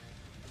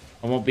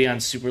I won't be on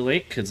super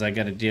late because I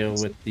got to deal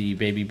with the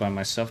baby by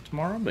myself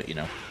tomorrow, but you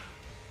know.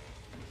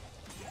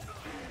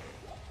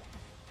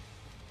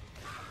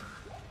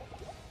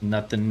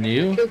 Nothing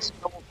new.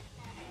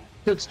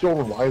 Kid still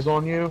relies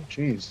on you.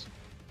 Jeez,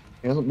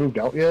 he hasn't moved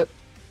out yet.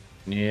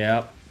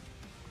 Yep.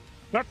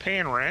 Not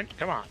paying rent.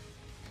 Come on.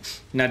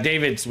 Now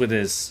David's with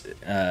his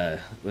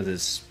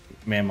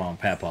mama and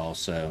papa,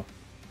 so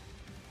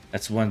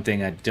that's one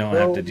thing I don't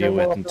have to deal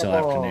with until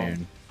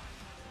afternoon.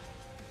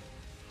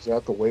 Is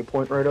that the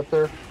waypoint right up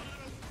there?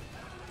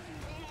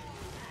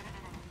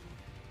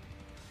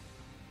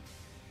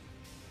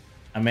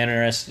 I'm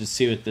interested to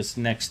see what this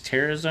next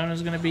terror zone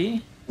is going to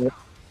be. Yep.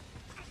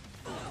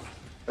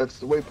 That's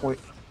the waypoint.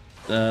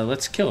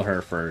 Let's kill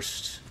her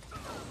first,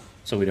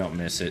 so we don't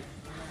miss it.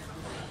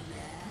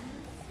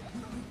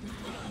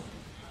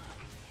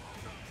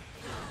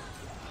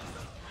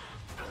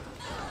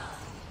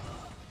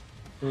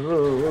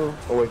 Oh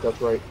wait, that's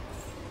right.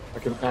 I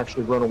can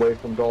actually run away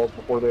from dolls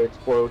before they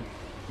explode.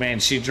 Man,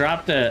 she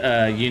dropped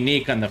a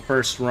unique on the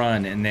first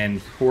run, and then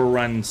 4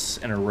 runs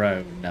in a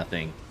row,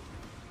 nothing.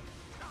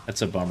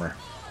 That's a bummer.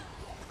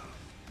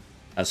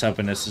 I was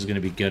hoping this was going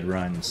to be good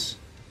runs.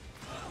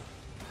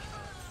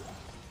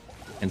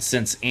 And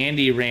since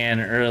Andy ran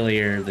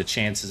earlier, the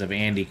chances of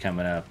Andy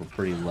coming up were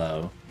pretty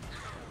low.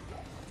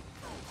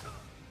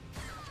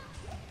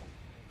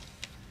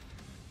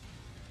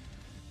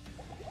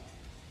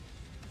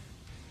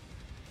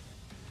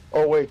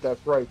 Oh wait,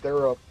 that's right.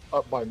 They're up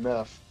by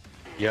meth.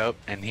 Yep,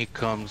 and he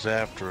comes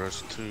after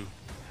us too.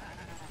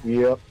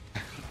 Yep.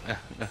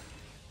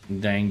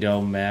 Dang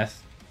old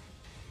meth.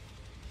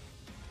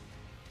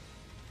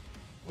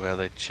 Well,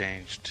 they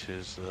changed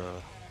his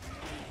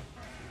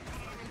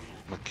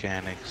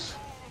mechanics.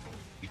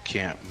 You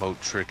can't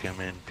moat trick him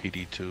in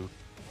PD2.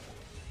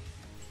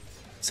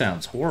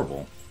 Sounds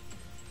horrible.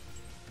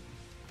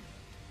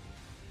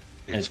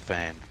 It's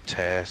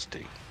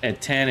fantastic. At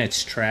 10,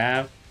 it's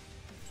Trav.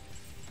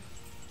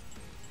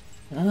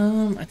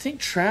 I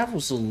think Trav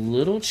was a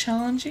little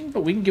challenging,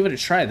 but we can give it a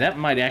try. That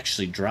might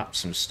actually drop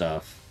some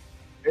stuff.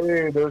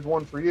 Hey, there's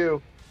one for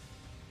you.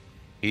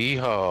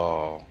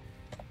 Yeehaw.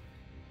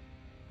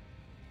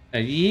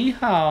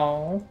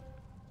 Yeehaw.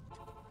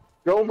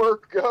 Go,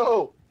 Merc,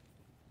 go!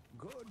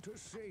 Good to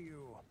see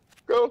you.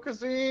 Go,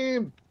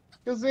 Kazim!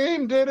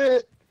 Kazim did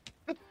it!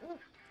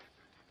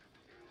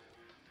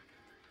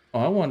 Oh,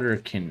 I wonder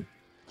if can...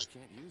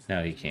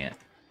 No, he can't.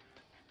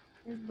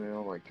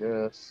 Email, I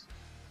guess.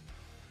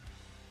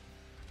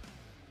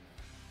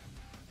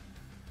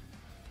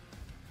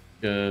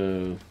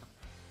 Go...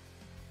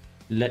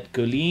 Let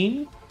go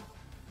lean.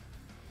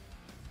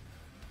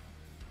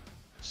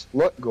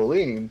 Slut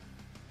Goleen.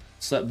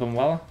 Slut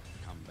Benwala.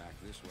 Come back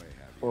this way,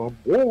 have you?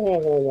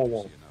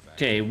 Whoa.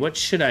 Okay, what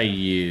should I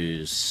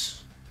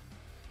use?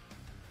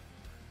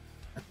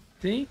 I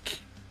think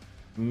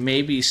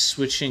maybe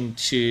switching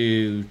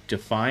to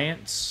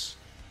Defiance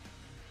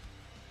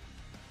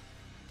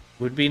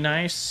would be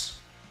nice.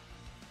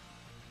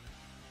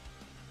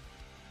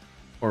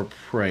 Or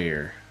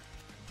Prayer.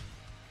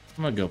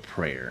 I'm gonna go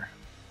Prayer.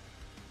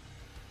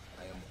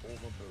 I am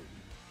overburdened.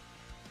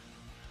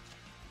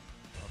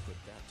 I'll put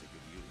that to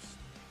good use.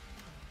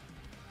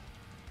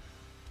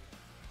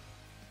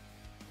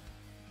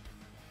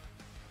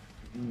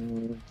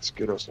 Let's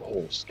get us a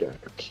whole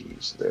stack of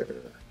keys there.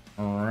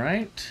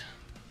 Alright.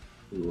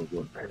 We will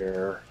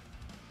repair.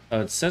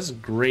 Oh, it says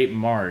Great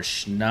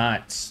Marsh,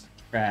 not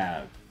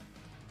Trav.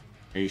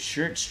 Are you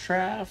sure it's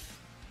Trav?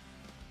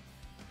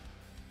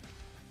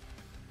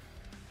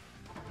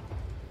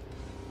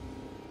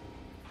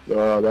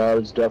 That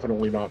is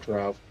definitely not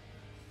Trav.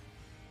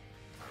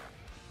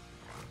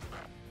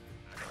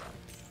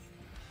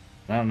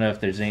 I don't know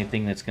if there's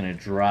anything that's going to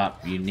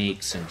drop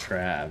uniques in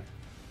Trav.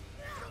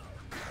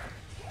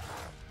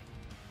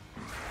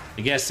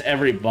 I guess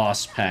every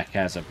boss pack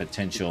has a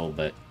potential,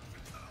 but...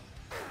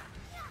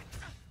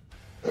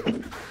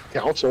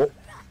 Council.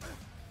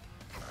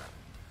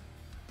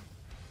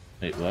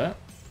 Wait, what?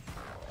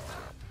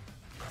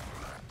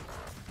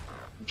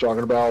 I'm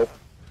talking about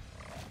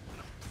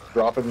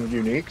dropping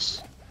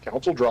uniques.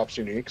 Council drops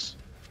uniques.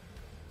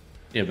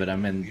 Yeah, but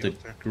I'm in the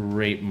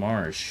Great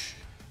Marsh.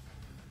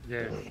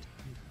 Yeah.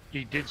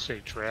 He did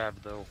say Trav,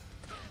 though.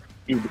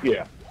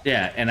 Yeah.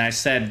 Yeah, and I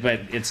said, but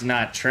it's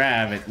not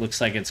Trav, it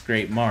looks like it's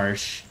Great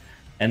Marsh.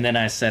 And then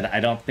I said, I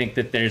don't think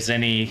that there's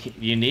any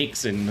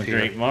uniques in the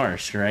Great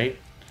Marsh, right?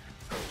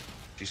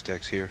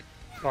 G-Stack's here.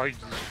 All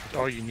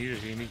you need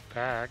is a unique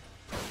pack.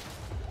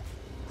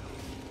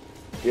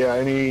 Yeah,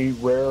 any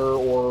rare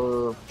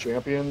or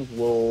champions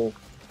will,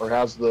 or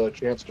has the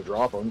chance to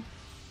drop them.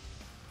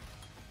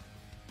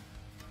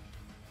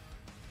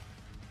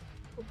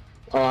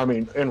 I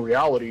mean, in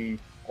reality,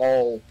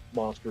 all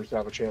monsters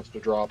have a chance to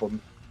drop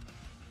them.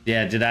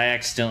 Yeah, did I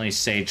accidentally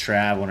say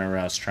Trav whenever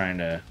I was trying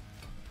to...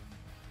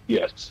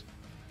 Yes.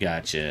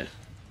 Gotcha.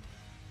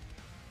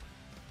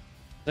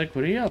 Like,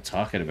 what are y'all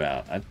talking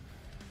about?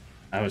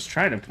 I was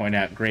trying to point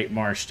out Great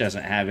Marsh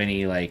doesn't have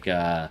any, like,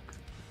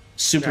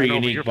 super I know,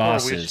 but unique you're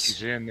bosses. 4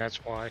 whiskeys in,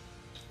 that's why.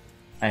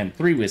 I am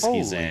 3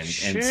 whiskeys Holy in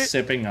shit. and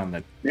sipping on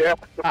the Yeah.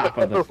 top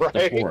of the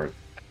Right. fourth.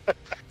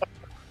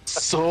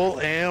 Soul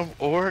Am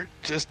Orc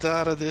just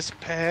out of this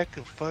pack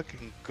of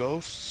fucking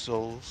ghost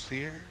souls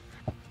here.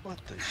 What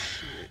the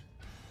shit?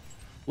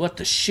 What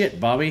the shit,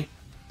 Bobby?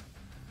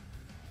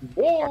 Fuck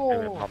you,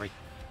 Whoa! Bobby.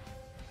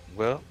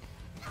 Well,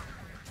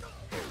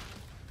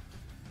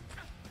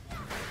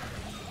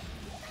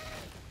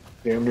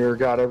 Damn near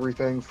got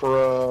everything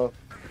for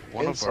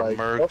one Insight. of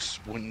our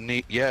mercs would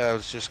need. Yeah, I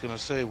was just gonna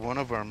say one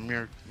of our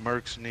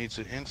mercs needs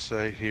an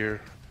insight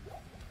here.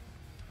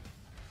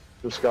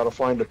 just got to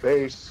find a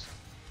base.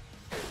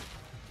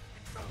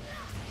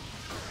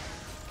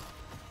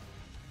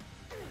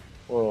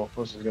 Well,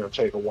 this is going to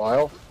take a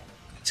while.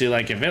 See,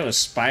 like, if it was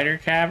Spider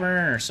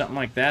Cavern or something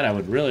like that, I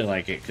would really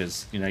like it,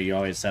 because, you know, you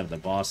always have the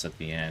boss at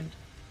the end.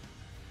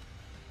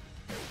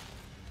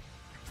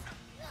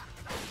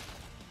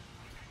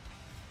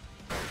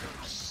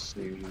 Let's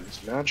see,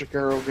 is Magic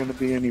Arrow going to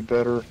be any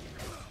better?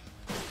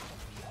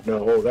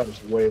 No, oh, that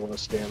was way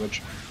less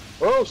damage.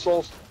 Oh,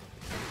 souls!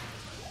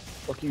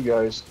 Fuck you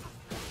guys.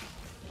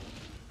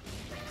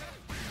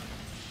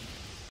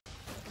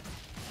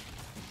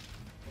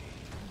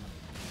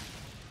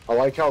 I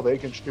like how they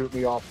can shoot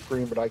me off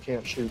screen, but I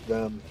can't shoot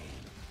them.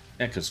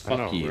 Yeah, because I fuck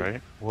know, you.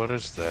 right? What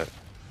is that?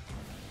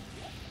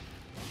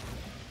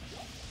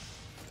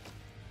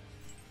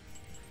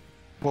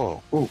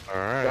 Whoa! Ooh, All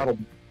right. got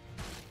him.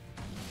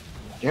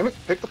 Damn it,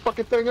 pick the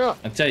fucking thing up.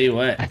 I'll tell you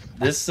what,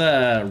 this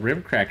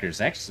rib cracker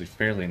is actually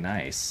fairly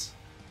nice.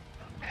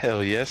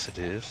 Hell yes, it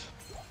is.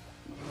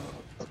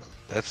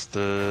 That's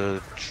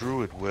the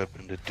druid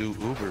weapon to do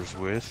Ubers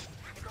with.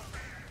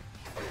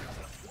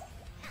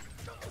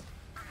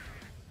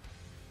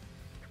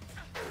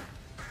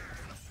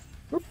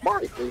 Good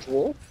body,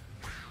 visual.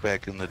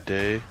 Back in the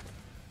day.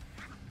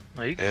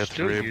 Well, you can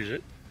still F-rib. use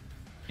it.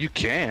 You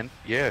can,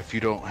 yeah, if you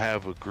don't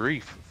have a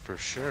grief, for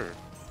sure.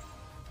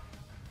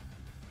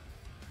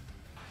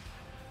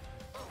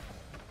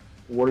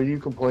 What are you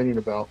complaining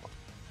about?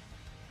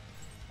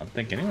 I don't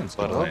think anyone's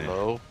But complaining.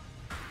 hello.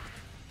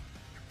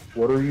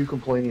 What are you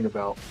complaining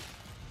about?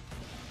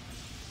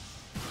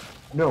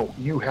 No,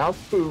 you have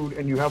food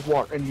and you have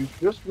water, and you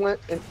just went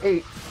and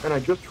ate, and I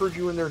just heard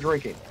you in there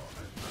drinking.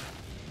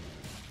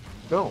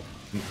 No.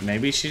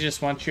 Maybe she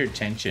just wants your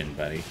attention,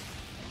 buddy.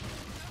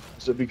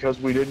 Is it because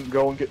we didn't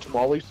go and get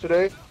tamales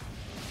today?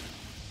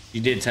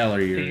 You did tell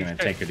her you were You going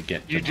to did- take her to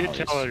get You did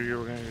tamales. tell her you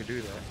were going to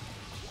do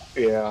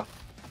that. Yeah.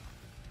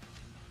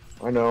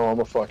 I know, I'm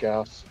a fuck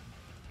ass.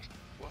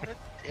 What a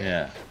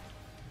Yeah.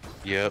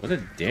 Yep. What a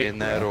dick, In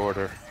that bro.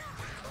 order.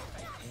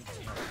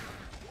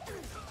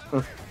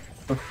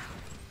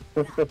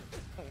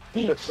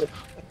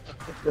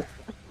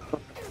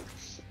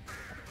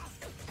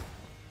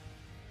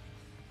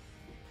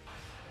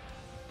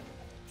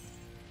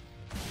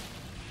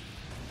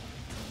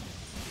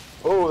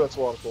 Oh, that's a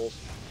lot of souls.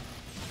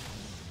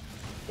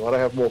 Glad I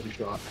have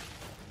multi-shot.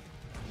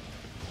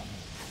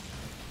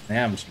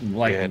 Yeah, I'm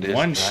like Yeah, it is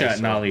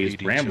one-shotting nice all on these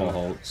BD2. bramble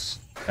hulks.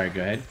 Sorry,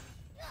 go ahead.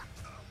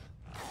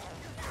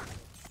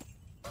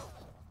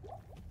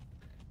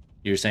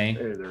 You were saying?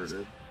 Hey, there it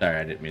is. Sorry,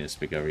 I didn't mean to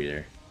speak over you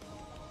there.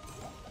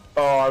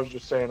 Oh, I was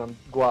just saying I'm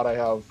glad I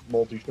have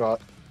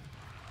multi-shot.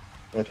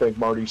 I think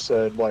Marty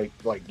said like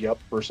yep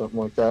or something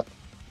like that.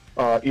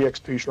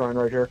 EXP shrine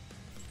right here.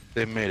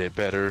 They made it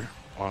better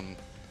on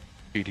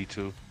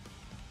PD2.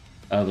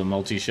 Oh, the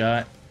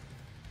multi-shot?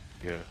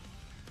 Yeah.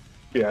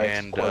 Yeah,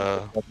 And,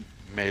 quite-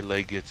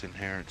 Melee gets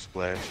inherent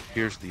splash.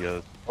 Here's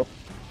the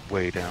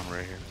way down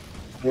right here.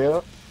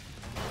 yeah.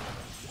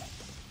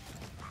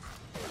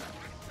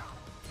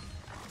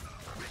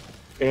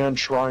 And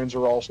shrines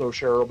are also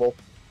shareable.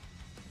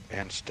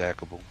 And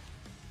stackable.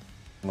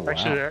 Oh,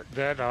 Actually, wow.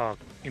 that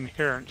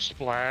inherent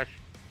splash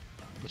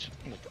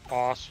looked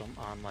awesome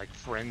on like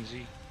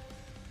Frenzy.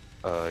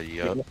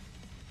 Yup.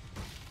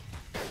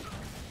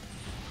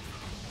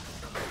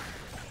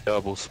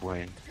 Double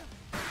swing.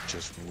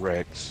 Just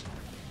wrecks.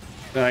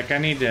 Like, I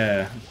need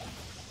to...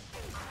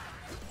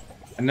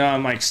 I know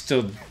I'm, like,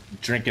 still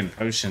drinking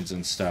potions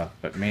and stuff,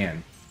 but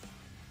man...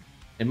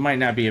 It might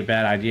not be a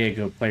bad idea to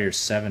go player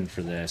 7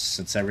 for this,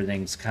 since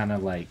everything's kind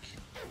of like...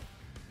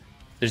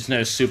 There's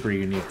no super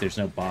unique, there's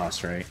no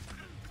boss, right?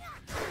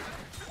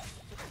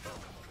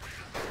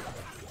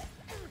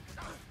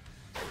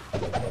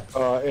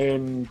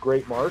 In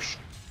Great Marsh,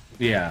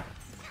 Yeah.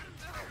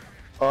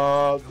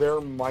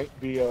 there might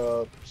be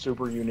a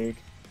super unique.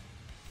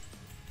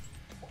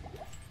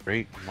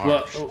 Great Well,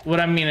 march. what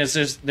I mean is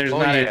there's Oh,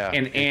 not yeah.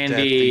 an It's at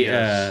Andy...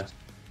 the,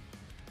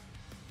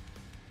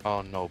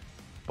 oh, no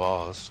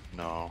boss.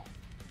 No.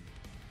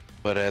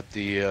 But at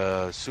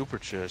the super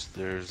chest,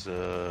 there's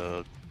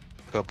a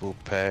couple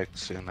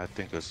packs and I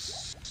think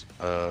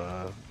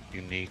a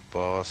unique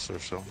boss or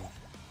something.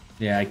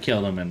 Yeah, I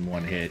killed him in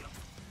one hit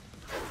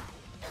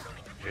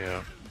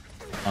Yeah.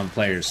 on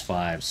players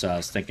 5, so I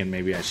was thinking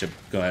maybe I should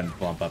go ahead and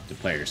bump up to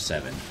player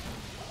 7.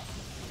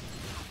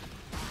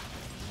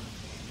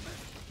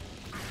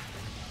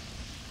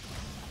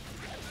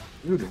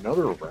 Dude,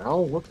 another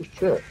round? What the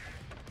shit?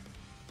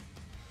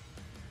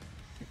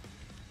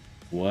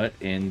 What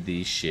in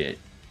the shit?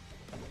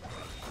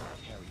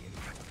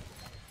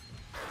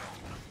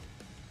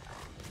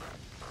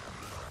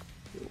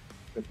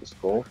 Hit the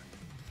skull.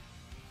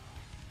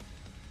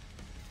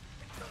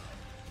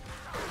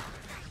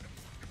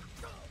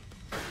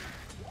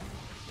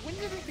 When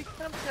did it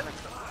become 10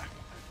 o'clock?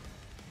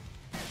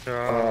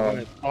 When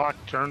the clock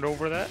turned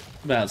over that?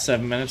 About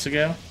 7 minutes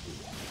ago.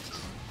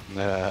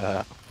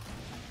 Nah.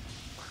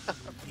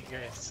 You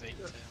guys say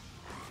that.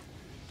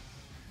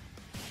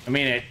 I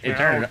mean, it Yeah,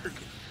 turned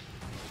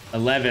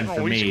 11 Oh,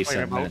 for we me should play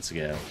 7 about- minutes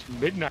ago. It's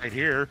midnight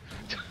here.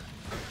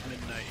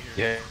 Midnight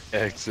here. Yeah,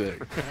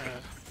 exactly.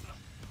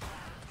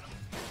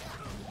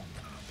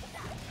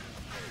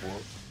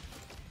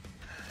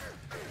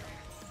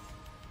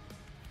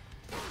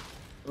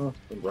 Oh,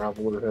 the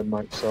graveler head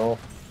might sell.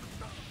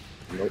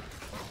 Nope.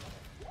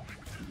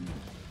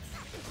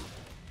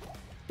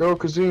 Go,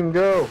 Kazim,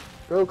 go!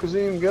 Go,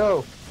 Kazim,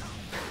 go!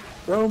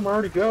 Go,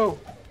 Marty, go!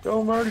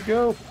 Go, Marty,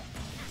 go!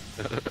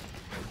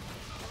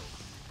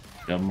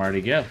 Go,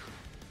 Marty, go.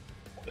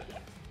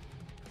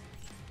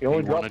 You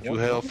only You want to dropped do one.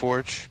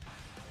 Hellforge?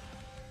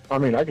 I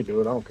mean, I can do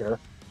it. I don't care.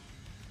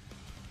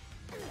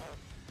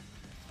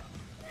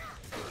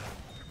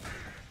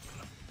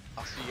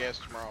 I'll see you guys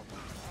tomorrow.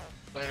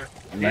 Later.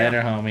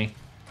 Later, homie.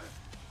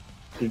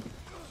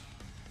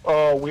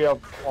 Oh, we have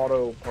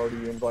auto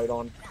party invite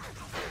on.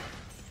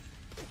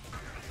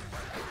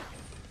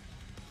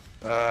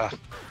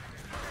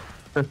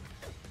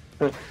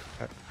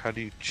 How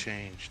do you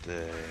change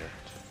that?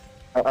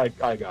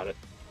 I got it.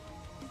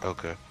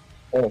 Okay.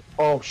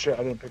 Oh shit!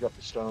 I didn't pick up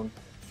the stone.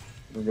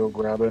 Let me go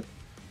grab it.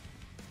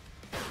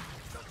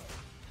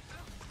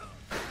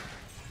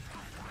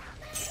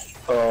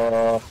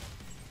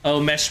 Oh,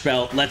 mesh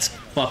belt. Let's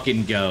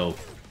fucking go.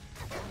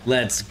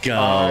 Let's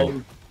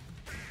go.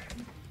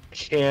 I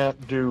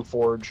can't do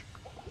forge.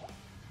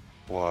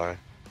 Why?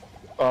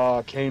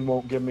 Kane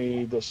won't give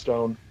me the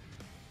stone.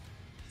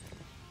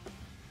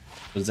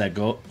 Was that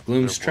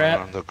Gloom's Is there trap?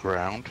 one on the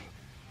ground?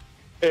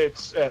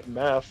 It's at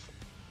meth.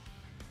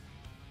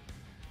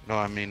 No,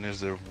 I mean, is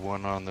there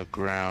one on the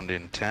ground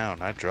in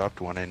town? I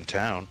dropped one in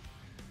town.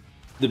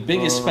 The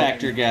biggest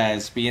factor,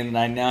 guys, being that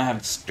I now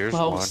have Here's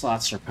 12 one.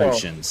 slots for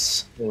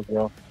potions. There we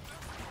go.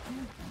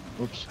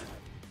 Oops.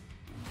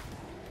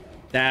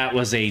 That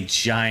was a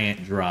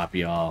giant drop,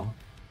 y'all.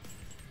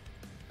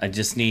 I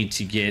just need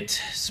to get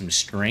some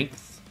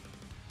strength.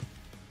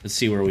 Let's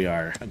see where we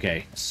are.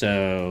 Okay,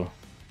 so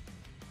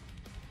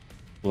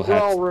we'll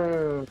have Well,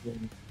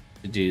 room.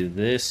 to do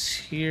this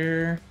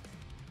here.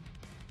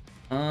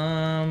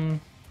 I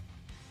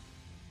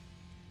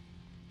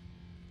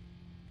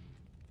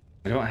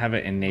don't have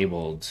it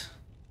enabled.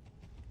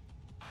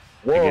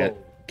 Whoa,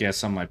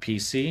 Guess on my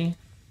PC.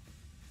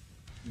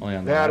 Only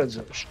on the that laptop. is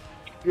a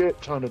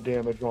shit ton of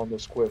damage on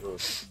this quiver.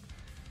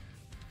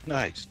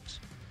 Nice.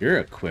 You're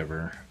a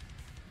quiver.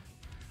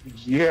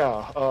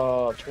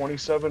 Yeah,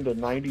 27 to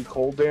 90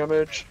 cold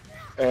damage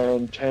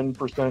and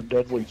 10%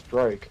 deadly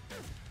strike.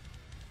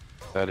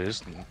 That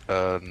is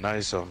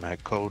nice on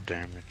that cold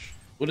damage.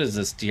 What is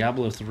this,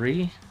 Diablo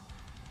 3?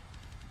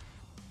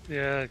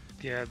 Yeah,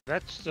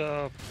 that's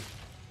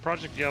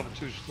Project Diablo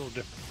 2 is a little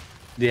different.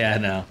 Yeah, I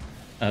know.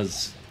 I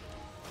was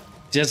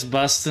just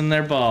busting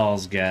their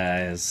balls,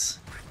 guys.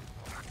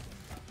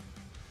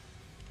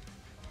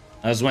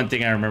 That was one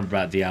thing I remember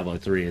about Diablo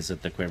 3 is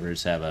that the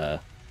quivers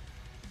have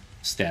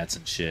stats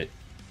and shit.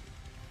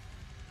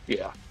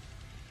 Yeah.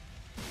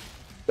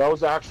 That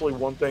was actually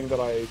one thing that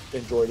I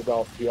enjoyed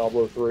about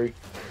Diablo 3.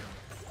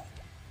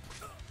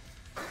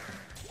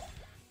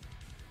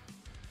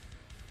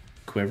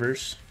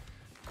 Quivers?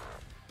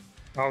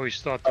 I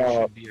always thought there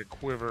should be a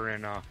quiver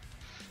in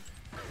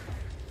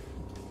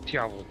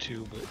Diablo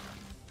 2, but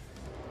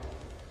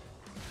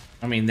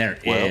I mean, there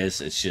is.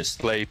 Well, It's just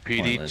Play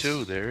pointless.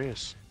 PD2, there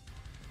is.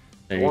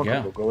 There you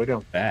go. Go lay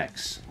down.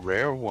 Facts.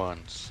 Rare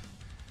ones.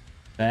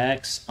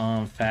 Facts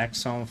on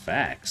facts on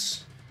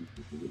facts.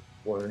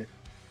 Worry.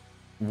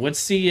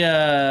 What's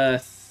the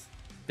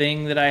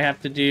thing that I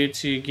have to do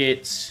to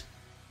get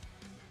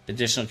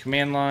additional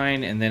command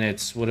line? And then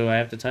it's, what do I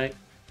have to type?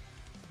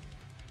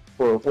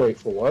 Wait,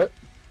 for what?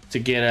 To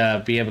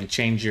get be able to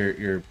change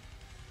your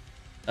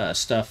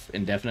stuff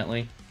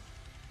indefinitely.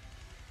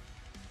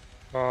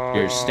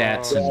 Your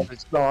stats Yeah, and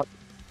it's not.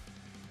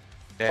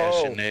 Dash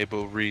Oh.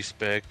 enable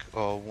respec,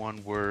 all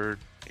one word.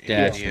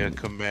 Dash. Any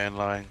command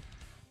line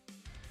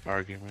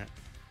argument.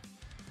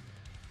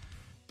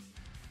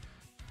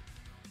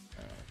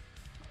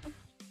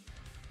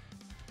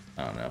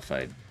 I don't know if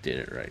I did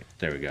it right.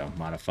 There we go.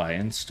 Modify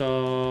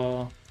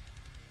install.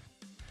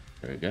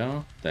 There we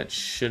go. That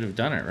should have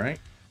done it, right?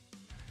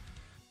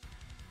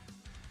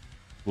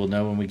 We'll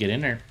know when we get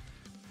in there.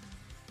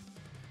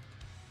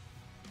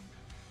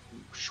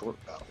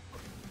 Short battle.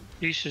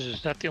 He says,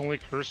 is that the only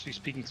curse these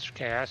speaking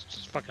casts?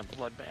 It's fucking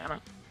blood banner.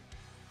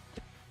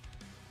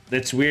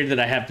 It's weird that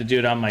I have to do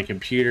it on my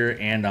computer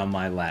and on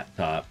my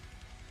laptop,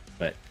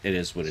 but it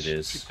is what it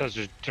is. Because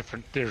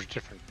there's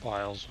different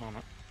files on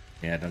it.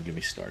 Yeah, don't get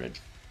me started.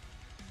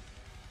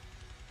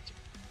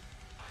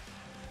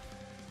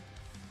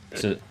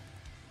 So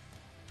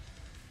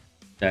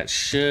that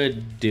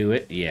should do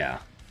it. Yeah.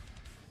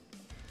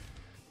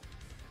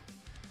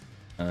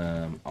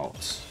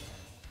 Alt.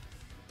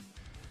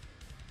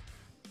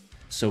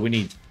 So we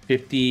need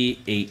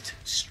 58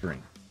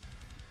 strength.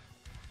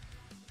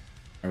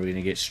 Are we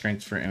gonna get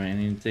strength for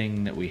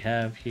anything that we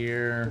have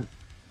here?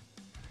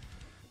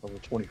 Level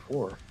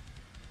 24.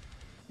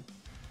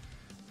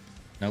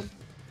 Nope.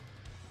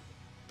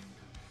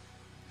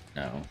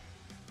 No.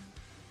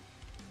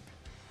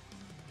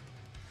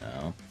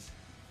 No.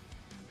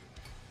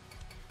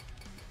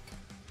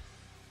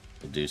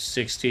 We'll do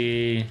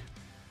 60,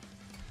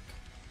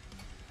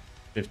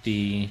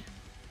 50,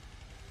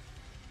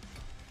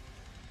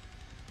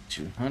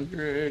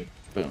 200,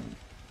 boom.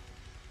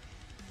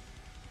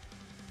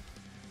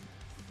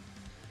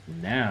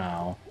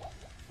 Now,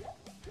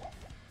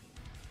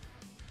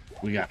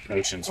 we got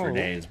potions for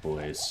days,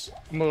 boys.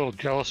 I'm a little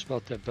jealous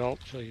about that belt,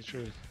 to tell you the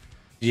truth.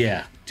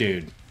 Yeah,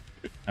 dude.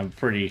 I'm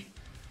pretty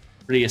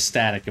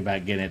ecstatic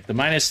about getting it. The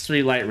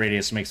 -3 light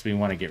radius makes me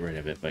want to get rid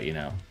of it, but you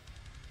know.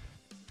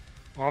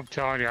 Well, I'm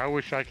telling you, I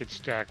wish I could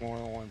stack more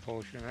than one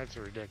potion. That's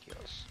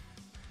ridiculous.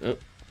 Oh.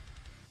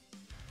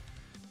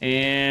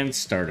 And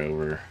start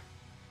over.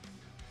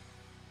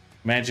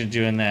 Imagine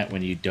doing that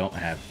when you don't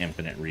have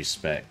infinite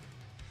respect.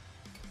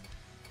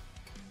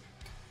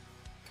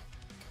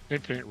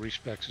 Infinite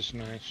respects is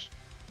nice.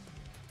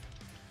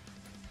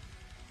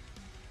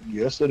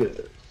 Yes, it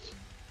is.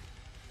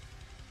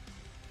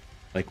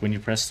 Like when you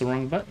press the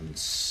wrong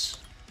buttons.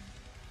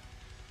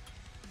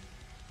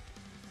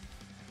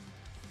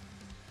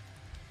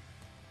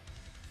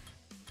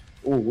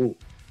 Ooh, ooh.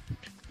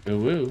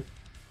 Ooh, ooh.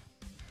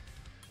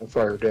 And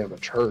fire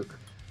damage hurt.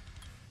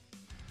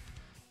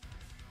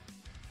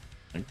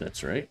 I think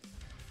that's right.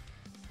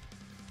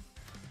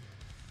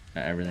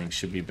 Now everything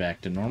should be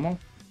back to normal.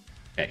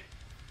 Okay.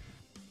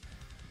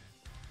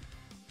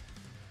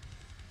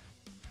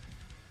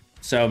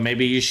 So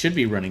maybe you should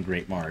be running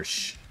Great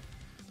Marsh.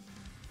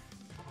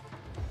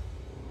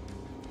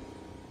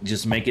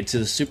 Just make it to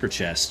the super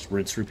chest.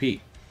 Rinse,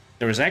 repeat.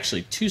 There was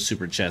actually 2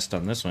 super chests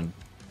on this one.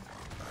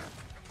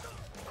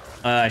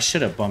 I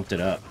should have bumped it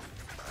up.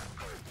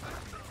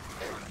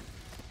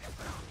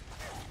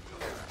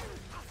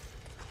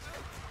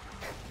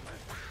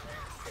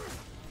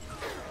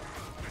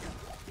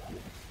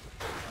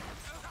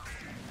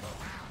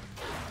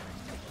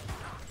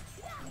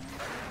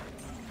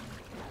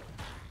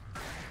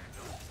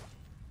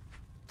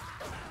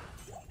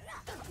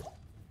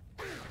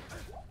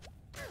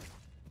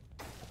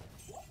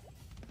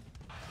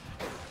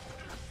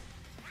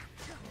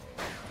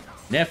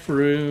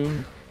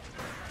 Nephroon.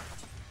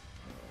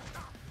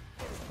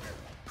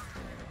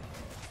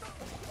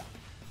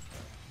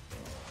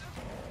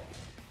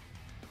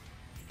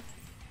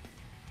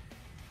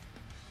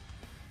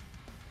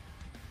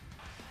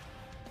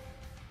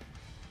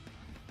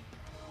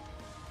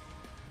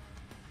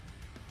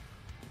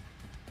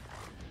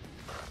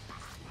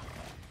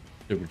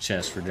 Super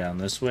chest for down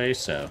this way,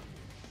 so.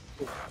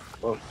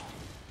 Oh.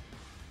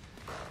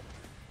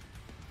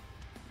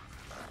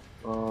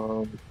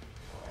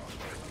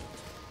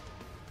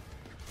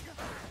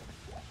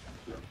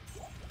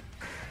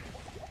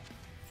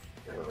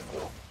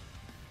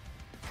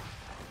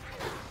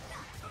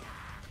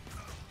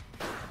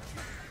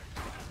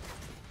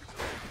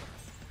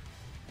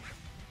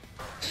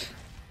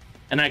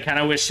 And I kind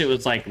of wish it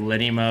was like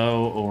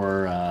Linimo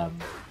or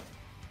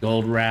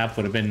Gold Wrap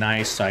would have been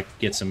nice, so I could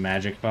get some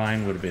Magic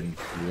Vine. Would have been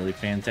really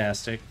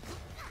fantastic.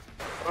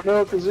 Oh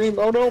no, Kazim!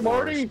 Oh no,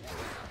 Marty!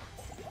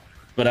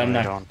 But I'm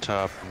Right not on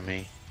top of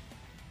me.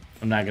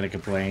 I'm not gonna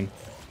complain.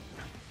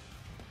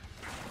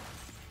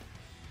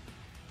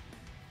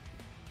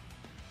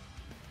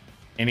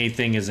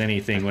 Anything is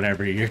anything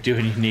whenever you're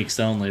doing uniques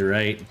only,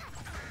 right?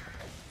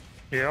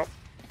 Yep.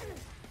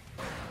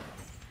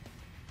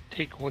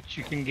 Take what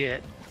you can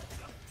get.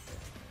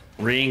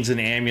 Rings and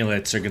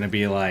amulets are gonna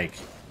be like,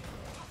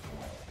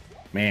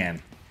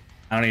 man,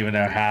 I don't even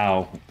know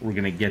how we're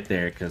gonna get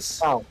there, because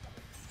Oh,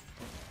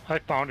 I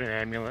found an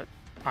amulet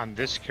on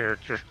this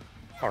character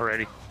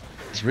already.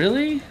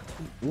 really?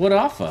 What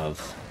off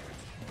of?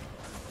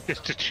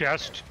 Just a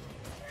chest.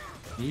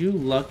 You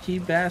lucky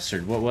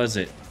bastard. What was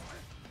it?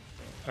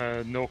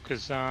 No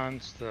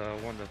Kazans, the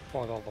one that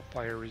fought all the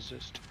fire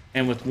resist.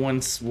 And with one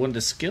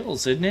to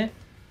skills, isn't it?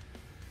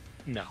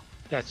 No,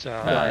 that's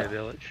Fire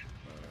Village.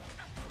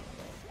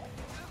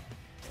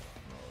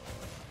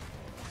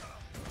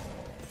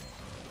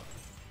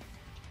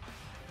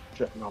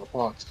 checking out a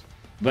box.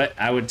 But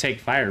I would take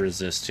fire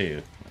resist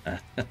too.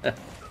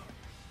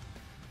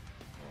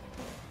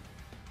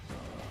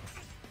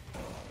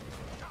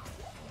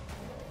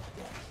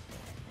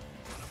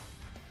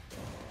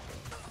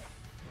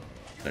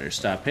 Better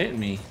stop hitting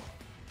me.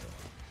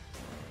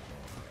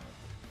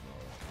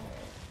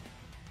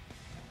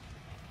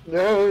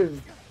 No.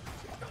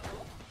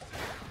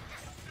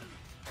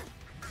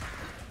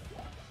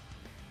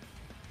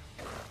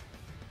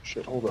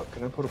 Shit, hold up.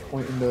 Can I put a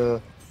point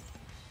into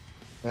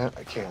that?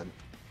 I can.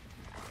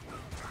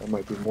 That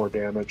might be more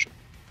damage.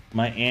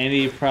 My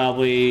Andy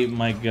probably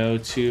my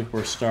go-to if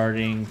we're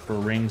starting for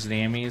rings and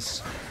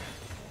ammies.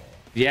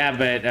 Yeah,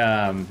 but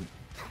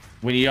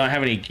when you don't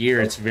have any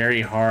gear, it's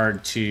very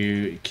hard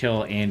to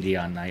kill Andy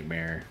on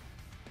Nightmare.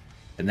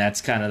 And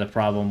that's kind of the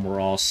problem we're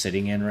all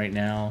sitting in right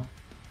now,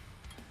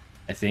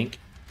 I think.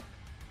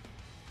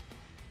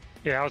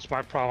 Yeah, that was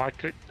my problem.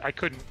 I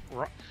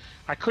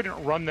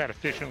couldn't run that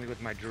efficiently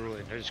with my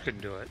druid. I just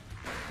couldn't do it.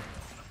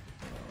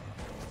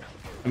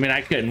 I mean,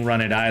 I couldn't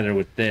run it either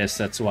with this.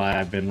 That's why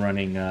I've been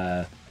running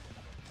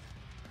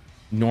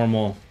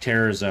normal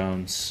terror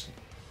zones,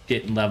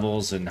 getting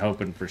levels and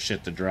hoping for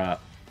shit to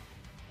drop.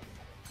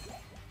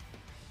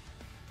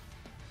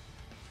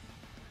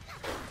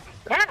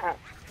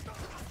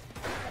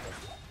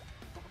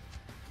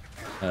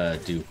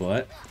 Do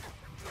what?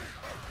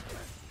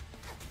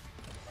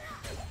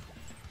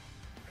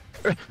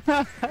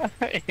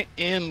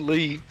 And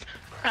leave.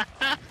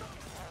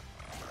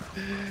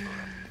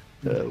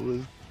 That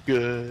was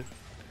good.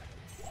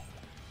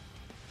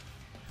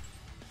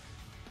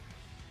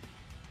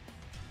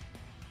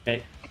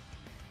 Okay.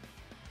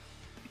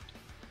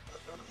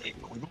 We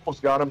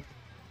almost got him.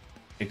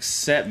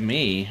 Except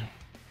me.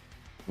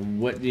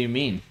 What do you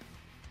mean?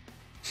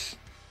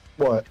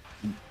 What?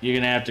 You're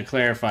gonna have to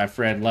clarify,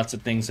 Fred. Lots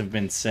of things have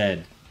been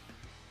said.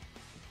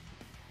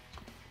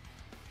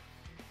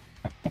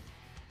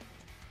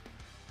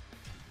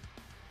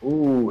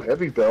 Ooh,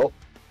 heavy belt.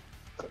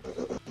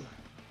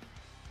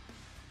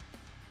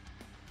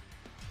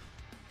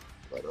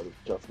 That other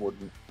stuff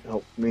wouldn't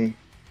help me.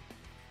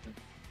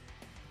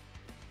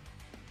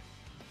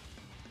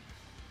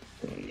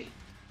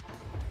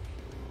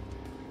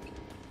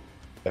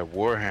 That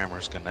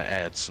Warhammer's gonna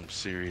add some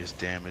serious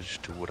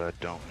damage to what I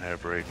don't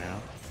have right now.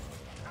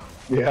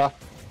 Yeah.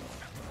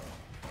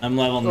 I'm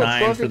level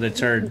 9 for the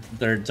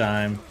third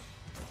time.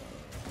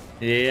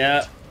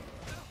 Yeah.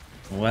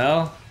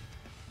 Well,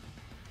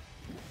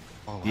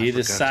 Oh, I you forgot to get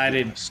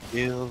decided my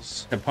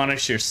skills. to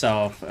punish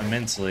yourself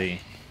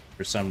immensely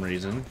for some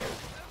reason.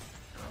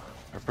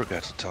 I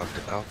forgot to talk to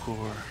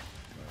Alcor.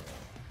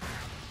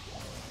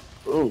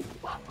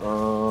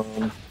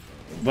 Ooh.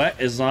 But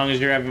as long as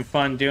you're having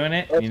fun doing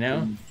it, you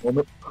know?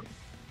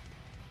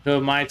 Who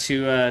am I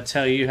to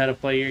tell you how to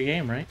play your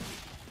game, right?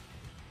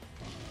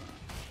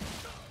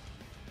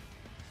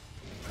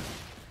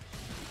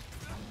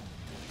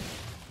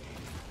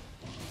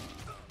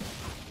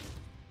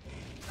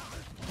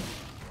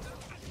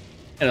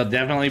 It'll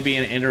definitely be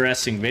an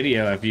interesting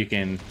video if you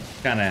can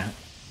kind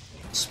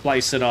of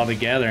splice it all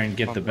together and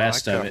get the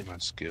best I of got it. my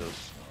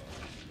skills.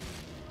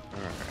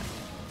 Alright.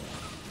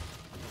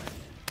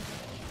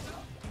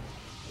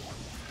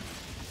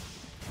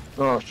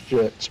 Oh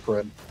shit,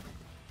 spread.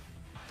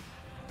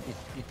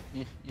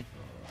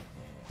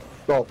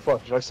 Oh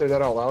fuck, did I say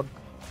that out loud?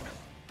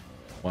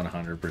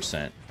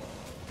 100%.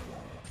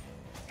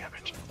 Damn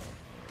it.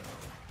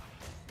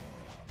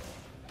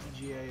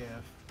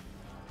 GAF.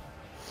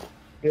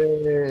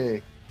 Yay.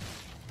 I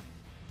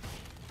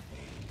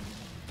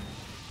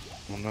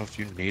don't know if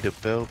you need a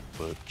belt,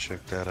 but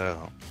check that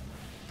out.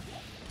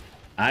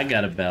 I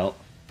got a belt.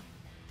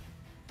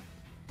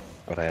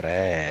 For that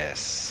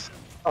ass.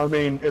 I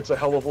mean, it's a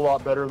hell of a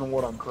lot better than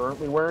what I'm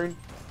currently wearing.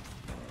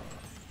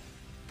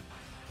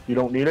 You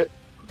don't need it?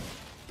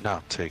 No,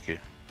 take it.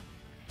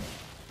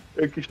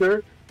 Thank you,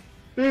 sir.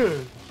 Yeah.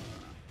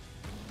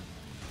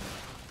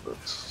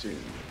 Let's see.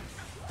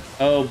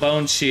 Oh,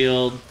 bone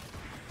shield.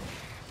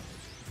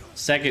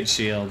 Second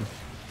shield.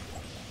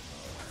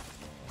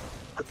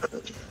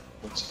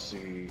 Let's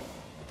see.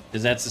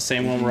 Is that the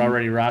same one we're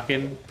already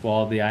rocking?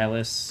 Wall of the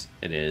Eyeless?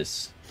 It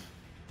is.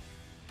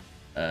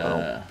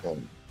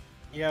 Um,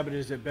 Yeah, but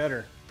is it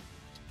better?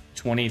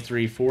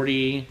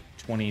 2340,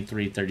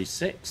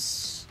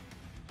 2336.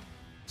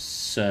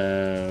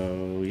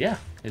 So, yeah,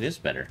 it is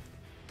better.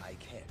 I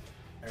can't.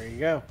 There you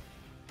go.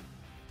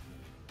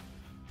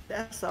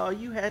 That's all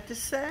you had to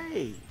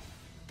say.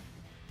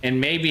 And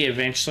maybe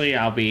eventually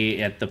I'll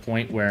be at the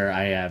point where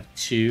I have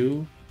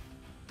two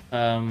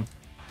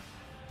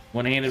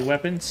one-handed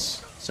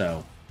weapons.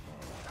 So,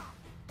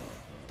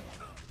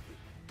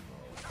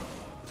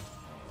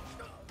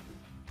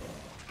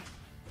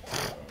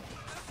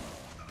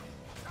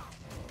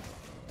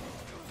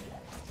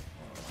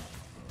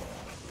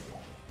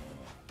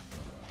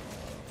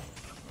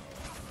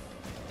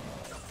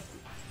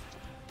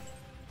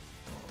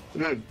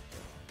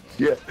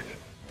 yeah.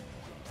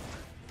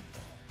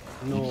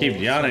 you keep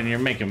yawning, you're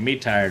making me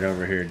tired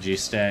over here,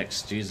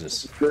 G-Stax.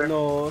 Jesus.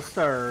 No,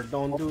 sir,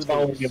 don't do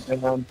Telling you,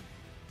 this. man.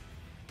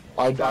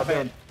 I Stop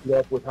got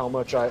up with how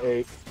much I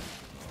ate.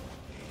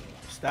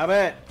 Stop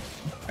it.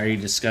 Are you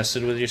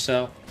disgusted with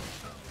yourself?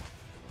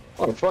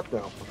 Oh, fuck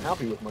no. I'm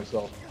happy with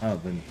myself. Oh,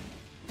 then,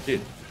 dude,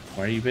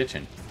 why are you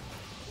bitching?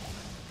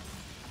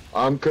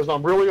 Because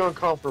I'm really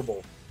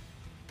uncomfortable.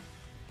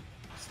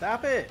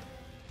 Stop it.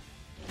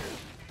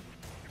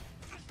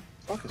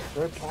 What the fuck is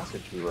Fred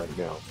talking to you right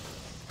now?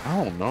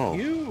 I don't know.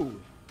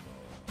 You.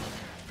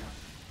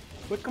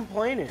 Quit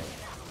complaining.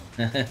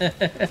 You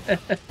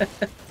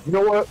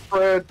know what,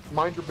 Fred?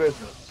 Mind your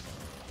business.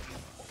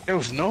 There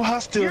was no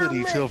hostility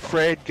You're till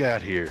Fred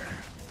got here.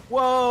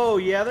 Whoa,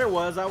 yeah, there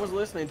was. I was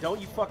listening. Don't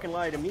you fucking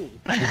lie to me.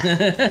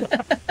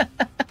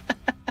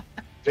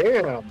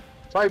 Damn.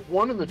 Type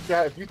 1 in the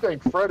chat if you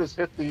think Fred has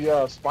hit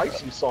the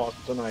spicy sauce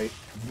tonight.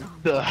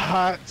 The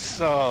hot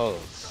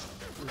sauce.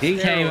 He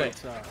came. Steroid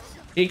sauce.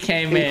 He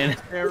came in.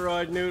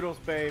 Steroid noodles,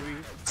 baby.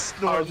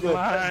 Snort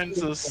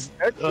lines of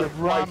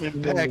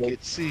ramen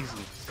packet season.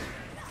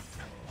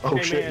 Oh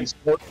Hey, shit, man. he's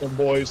sporting them,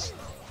 boys.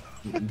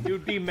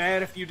 You'd be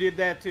mad if you did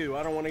that too.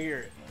 I don't want to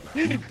hear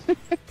it.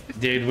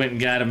 Dude went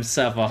and got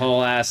himself a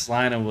whole ass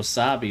line of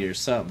wasabi or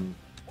something.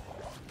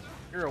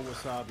 You're a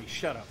wasabi.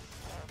 Shut up.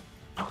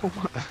 Oh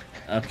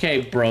my.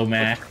 Okay, bro,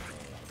 Mac.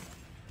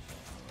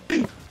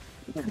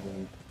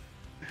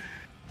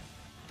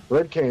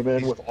 Fred came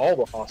in with all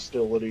the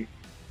hostility.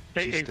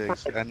 Hey,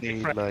 Cheesesteaks, I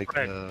need Fred, like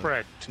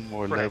Fred, 2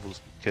 more Fred. levels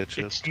to catch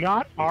up. It's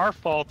not our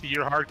fault that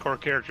your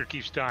hardcore character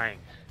keeps dying.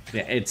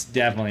 Yeah, it's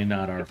definitely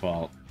not our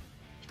fault.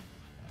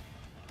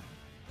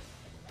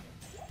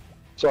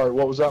 Sorry,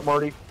 what was that,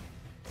 Marty?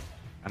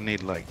 I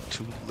need like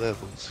 2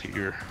 levels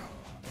here.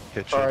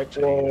 Catch All up right, to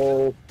you.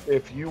 well,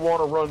 if you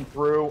want to run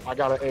through, I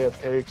got to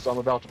AFK because I'm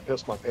about to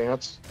piss my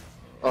pants.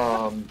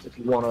 If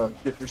you want to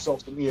get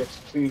yourself some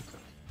EXP.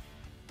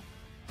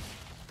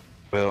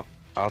 Well,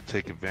 I'll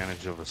take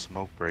advantage of a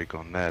smoke break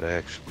on that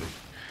actually.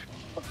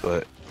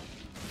 But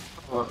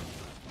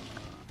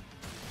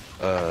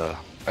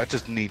I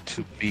just need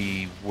to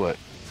be what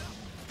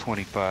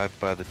 25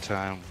 by the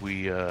time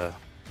we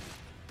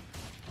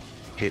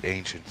hit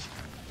ancients.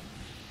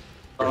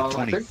 Or I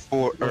think-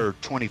 24 or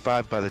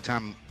 25 by the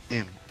time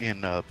in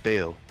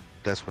Bale.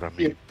 That's what I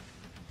mean.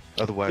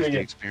 Otherwise, Yeah, the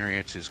yeah.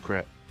 experience is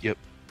crap. Yep.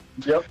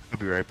 Yep. I'll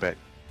be right back.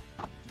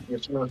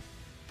 Yes, sir.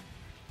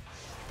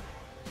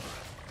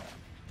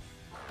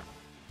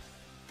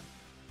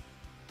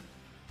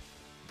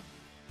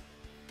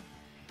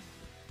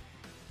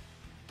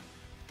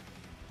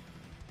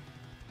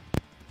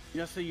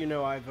 Just so you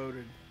know, I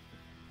voted.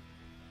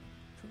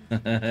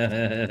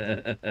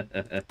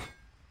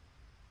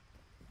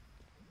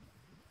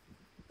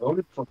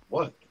 Voted for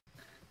what?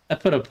 I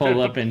put a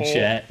poll up in Poll.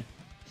 chat.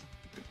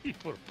 He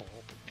put a ball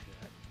up in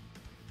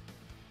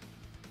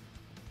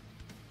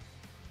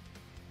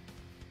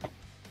chat.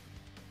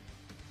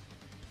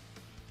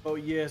 Oh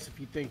yes, if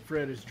you think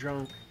Fred is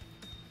drunk.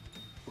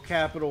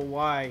 Capital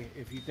Y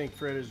if you think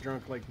Fred is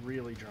drunk, like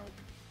really drunk.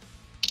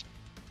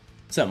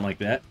 Something like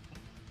that.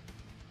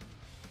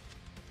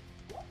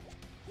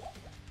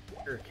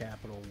 You're a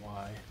capital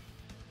Y.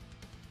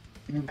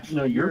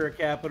 No, You're a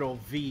capital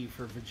V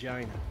for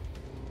vagina.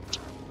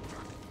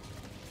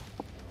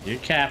 You're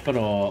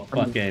capital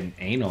fucking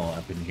anal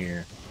up in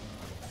here.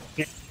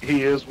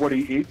 He is what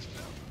he eats.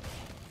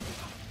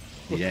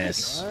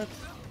 Yes. What?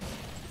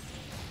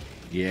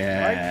 Yes.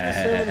 Why are you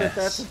assuming that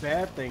that's a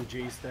bad thing,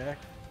 G-Stack?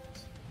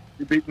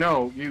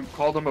 No, you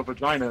called him a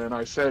vagina, and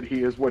I said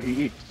he is what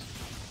he eats.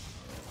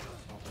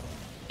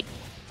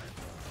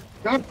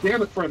 God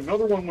damn it, Fred!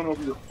 Another one went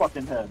over your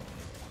fucking head.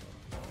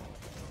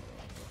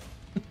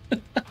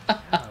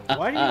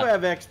 Why do you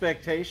have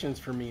expectations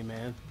for me,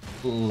 man?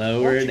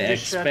 Lowered Why don't you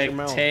just shut your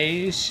mouth?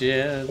 expectations.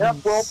 Yeah,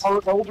 well,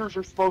 our elders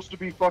are supposed to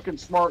be fucking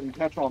smart and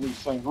catch on these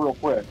things real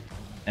quick.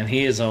 And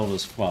he is old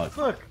as fuck.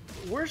 Look,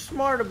 we're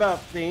smart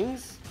about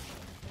things.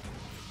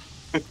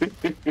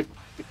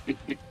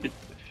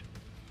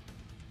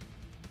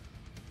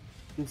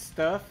 And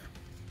stuff.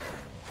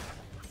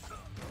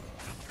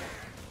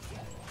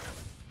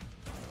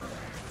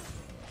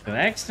 Did I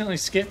accidentally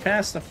skip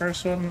past the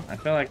first one? I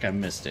feel like I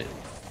missed it.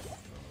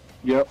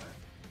 Yep.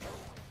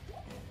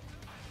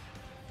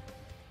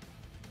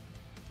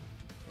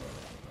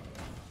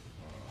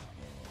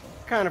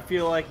 I kind of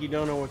feel like you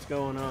don't know what's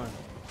going on.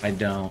 I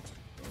don't.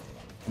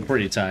 I'm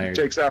pretty tired.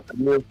 Takes after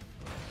you.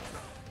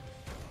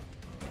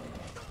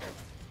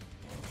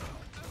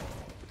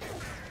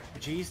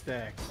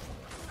 G-Stacks.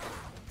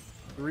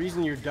 The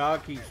reason your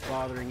dog keeps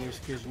bothering you is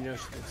because you know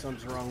that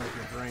something's wrong with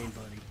your brain,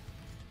 buddy.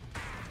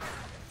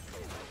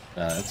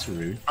 That's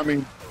rude. I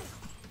mean,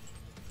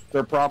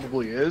 there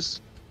probably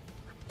is.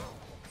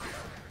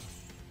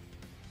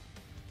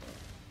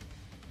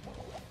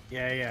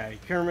 Yeah,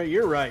 Kermit,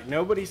 you're right.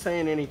 Nobody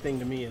saying anything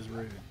to me is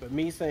rude, but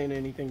me saying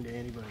anything to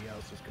anybody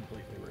else is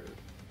completely rude.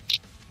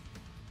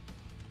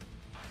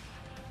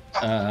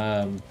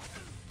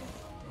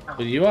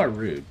 But you are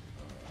rude.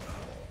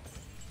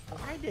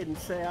 I didn't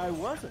say I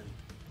wasn't.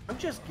 I'm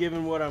just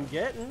giving what I'm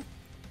getting.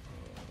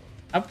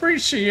 I'm pretty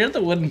sure you're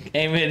the one who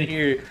came in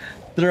here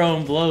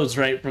throwing blows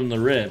right from the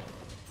rip.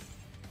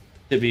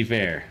 To be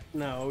fair.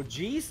 No,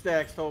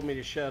 G-Stacks told me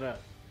to shut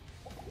up.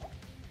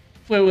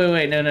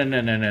 Wait.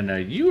 No.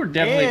 You were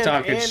definitely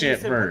talking And he shit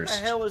said, first. What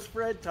the hell is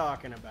Fred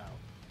talking about?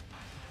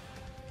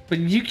 But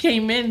you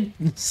came in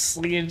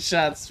slinging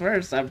shots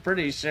first, I'm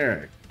pretty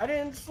sure. I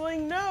didn't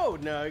sling.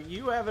 No,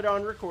 you have it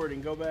on recording.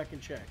 Go back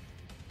and check.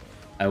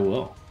 I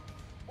will.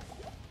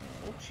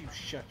 Don't you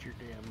shut your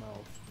damn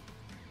mouth.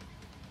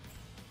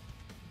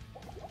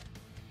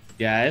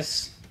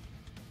 Guys,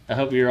 I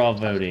hope you're all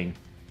voting.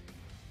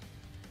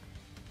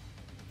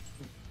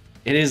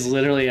 It is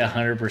literally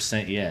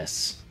 100%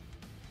 yes.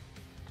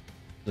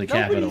 The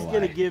capital Nobody's Y.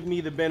 gonna give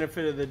me the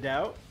benefit of the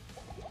doubt.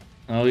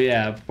 Oh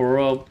yeah, poor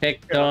old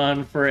picked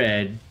on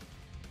Fred.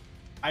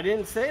 I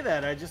didn't say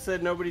that. I just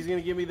said nobody's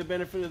gonna give me the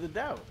benefit of the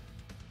doubt.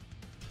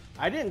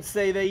 I didn't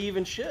say they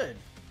even should.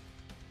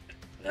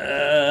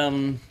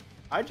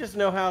 I just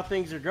know how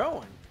things are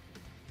going.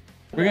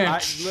 We're gonna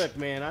look,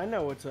 man. I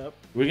know what's up.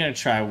 We're gonna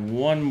try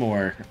one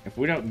more. If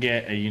we don't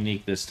get a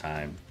unique this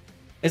time,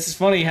 it's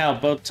funny how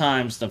both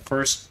times the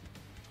first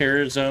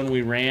terror zone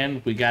we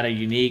ran, we got a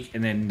unique,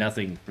 and then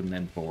nothing from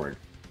then forward.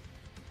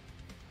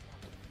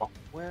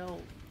 Well,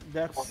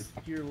 that's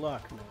your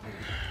luck, man.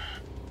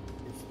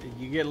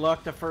 You get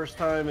luck the first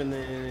time, and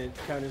then it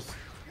kind of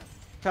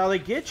how they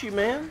get you,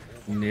 man.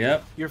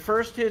 Yep. Your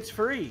first hit's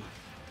free.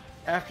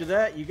 After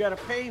that, you gotta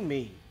pay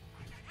me.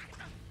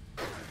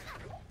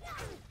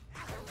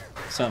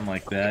 Something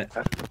like that.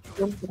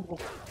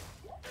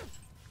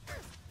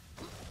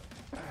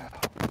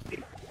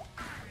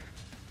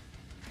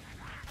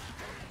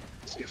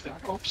 See if that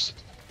helps.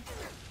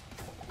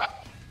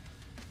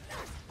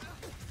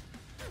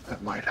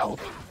 That might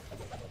help.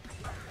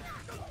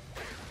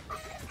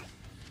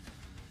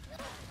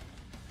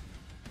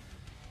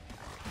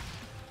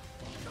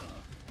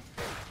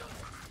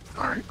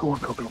 All right, go on,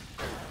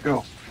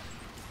 go.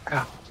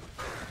 Ow.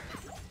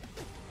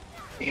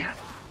 Yeah.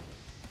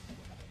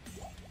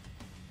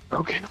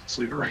 Okay, let's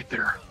leave it right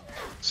there.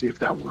 See if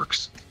that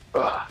works.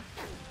 Oh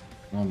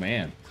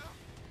man.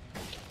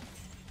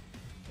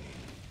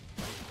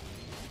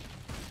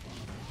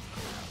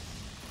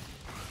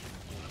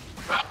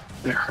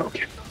 There,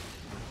 okay.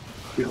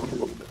 Feeling a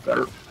little bit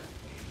better.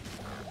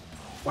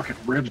 Fucking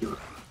ribs are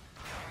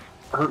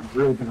hurting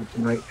real bad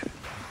tonight.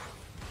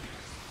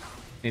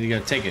 Need to go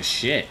take a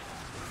shit.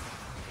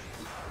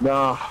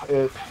 Nah,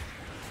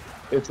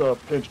 it's a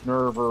pinched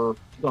nerve or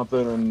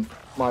something, and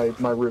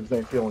my ribs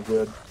ain't feeling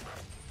good.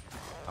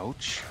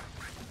 Ouch.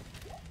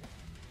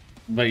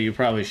 But you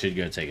probably should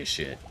go take a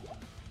shit.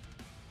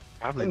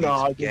 Probably No,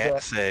 I need did some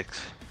gas that.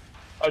 sex.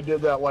 I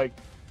did that like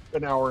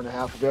an hour and a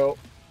half ago.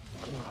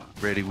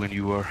 Ready when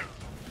you are.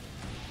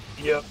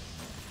 Yep.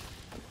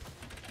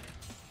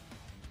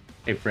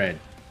 Hey Fred.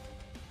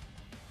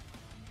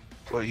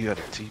 What, you got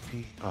a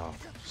TP? Oh,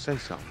 say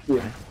something.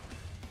 Yeah. Man.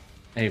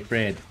 Hey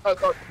Fred. I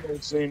thought you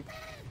had seen.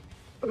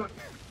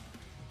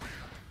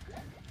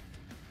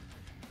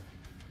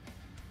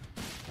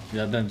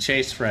 Y'all done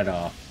chase Fred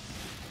off.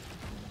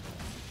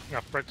 Yeah,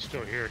 Fred's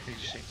still here. He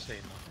just ain't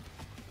saying nothing.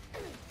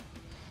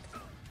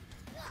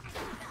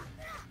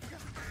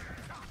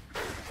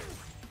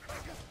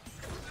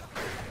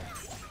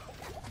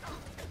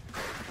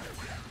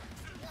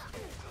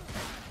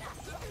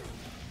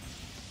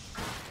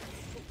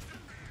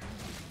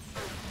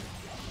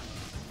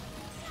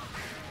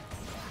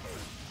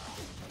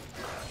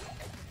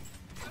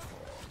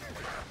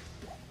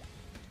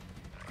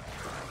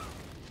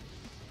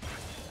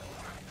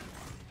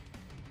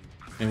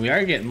 And we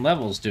are getting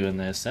levels doing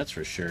this, that's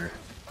for sure.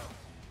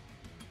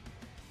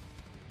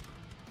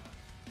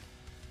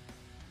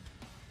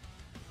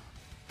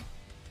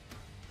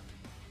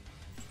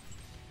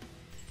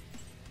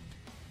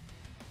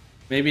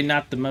 Maybe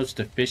not the most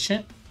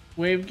efficient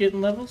way of getting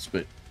levels,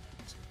 but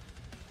it's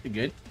pretty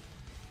good.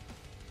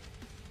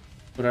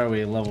 What are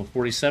we, level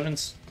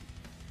 47s?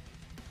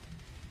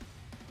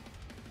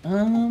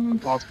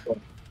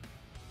 Possible.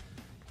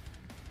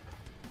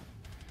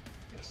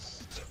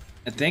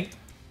 I think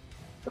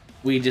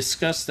we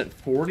discussed that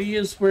 40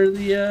 is where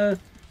the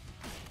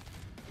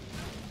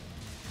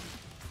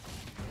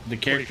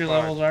character 45.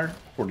 levels are.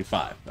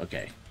 45.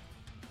 Okay.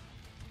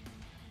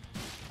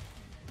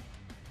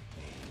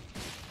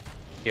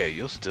 Yeah,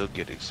 you'll still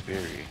get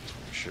experience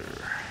for sure.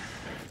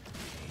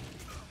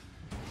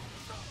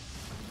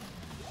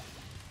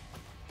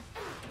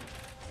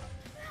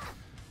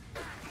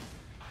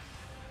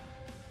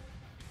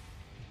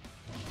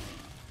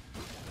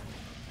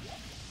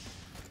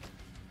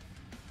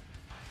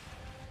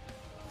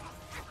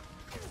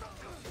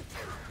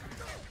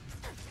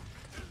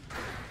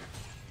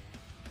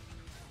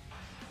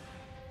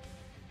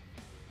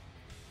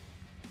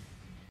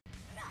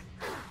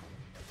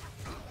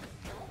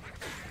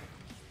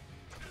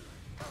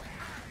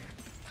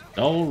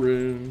 Dull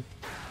room.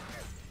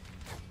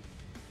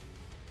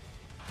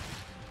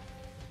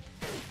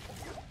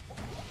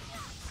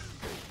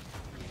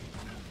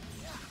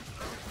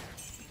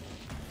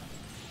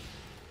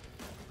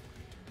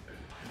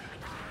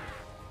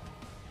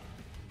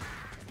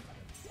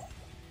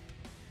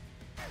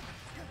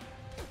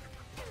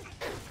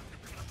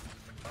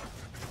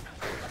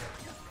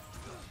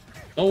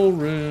 Dull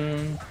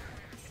room.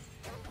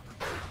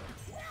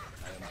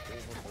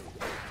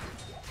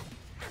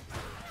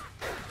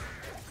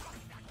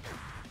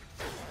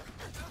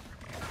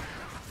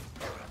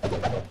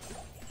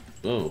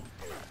 Whoa.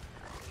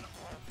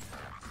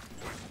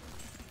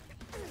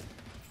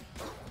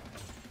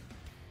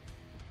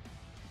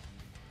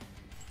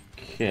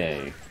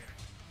 Okay.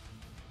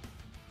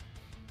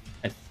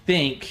 I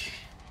think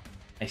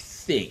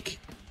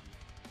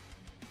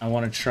I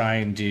want to try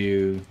and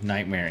do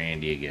Nightmare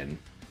Andy again.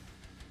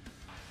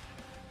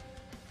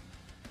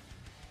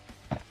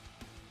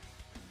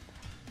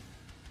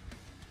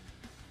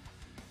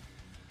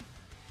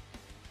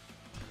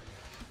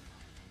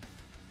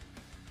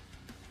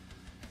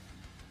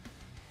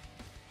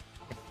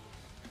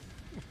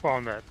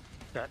 Found that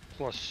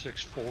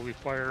 +6 Foley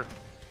Fire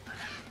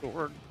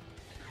sword.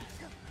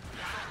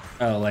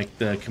 Oh, like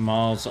the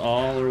Kamal's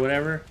All or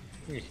whatever?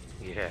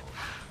 Yeah.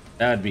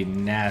 That would be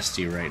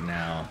nasty right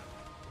now.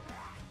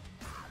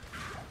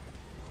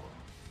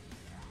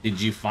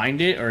 Did you find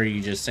it, or are you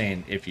just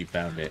saying if you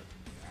found it?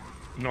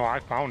 No,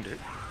 I found it.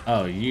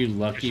 Oh, you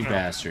lucky Just now.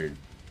 bastard.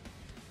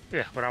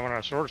 Yeah, but I went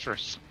on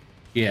Sorceress.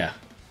 Yeah.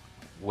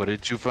 What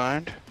did you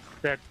find?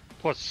 That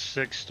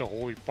 +6 to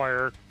Holy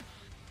Fire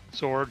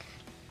sword.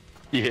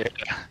 Yeah.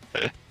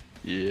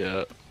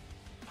 Yeah.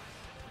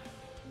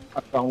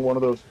 I found one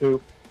of those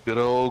too. Good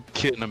old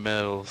kitten of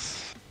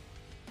metals.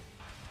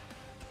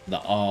 The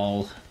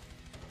all.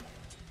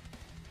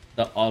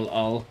 The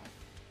all.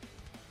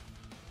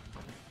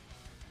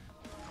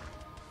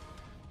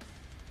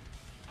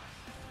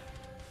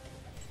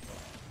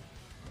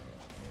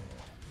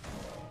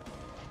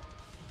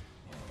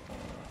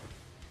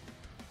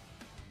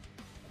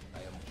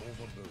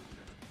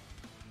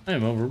 I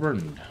am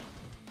overburdened.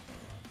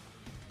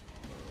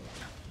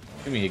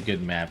 Give me a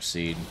good map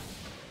seed.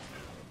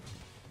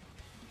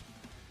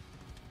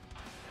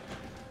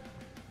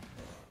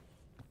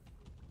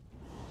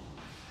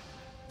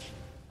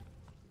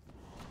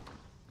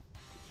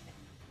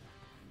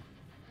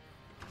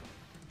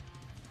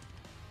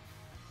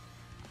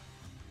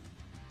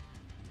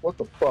 What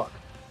the fuck?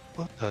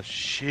 What the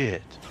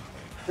shit?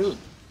 This is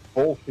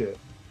bullshit.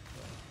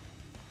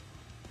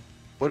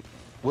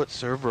 What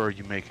server are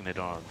you making it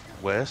on?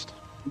 West?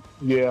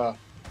 Yeah.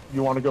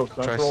 You want to go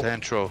central?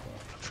 Tri-Central.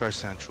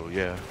 Tri-Central,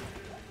 yeah.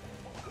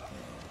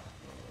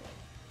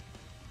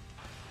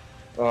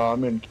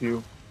 I'm in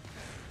queue.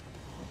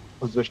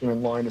 Position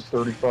in line is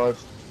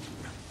 35.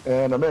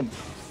 And I'm in.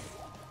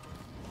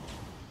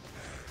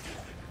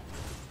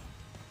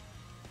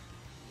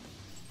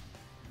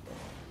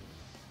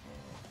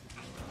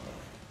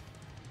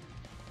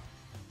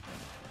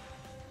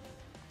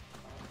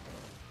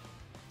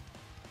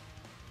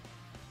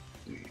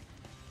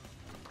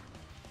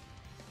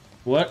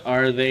 What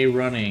are they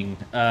running?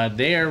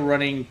 They are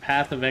running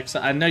Path of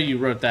Exile. I know you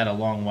wrote that a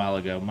long while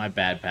ago. My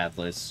bad,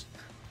 Pathless.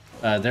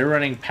 They're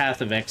running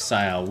Path of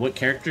Exile. What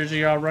characters are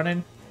y'all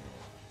running?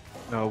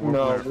 No,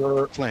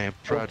 we're playing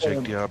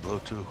Project Diablo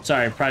 2.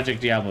 Sorry,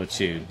 Project Diablo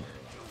 2.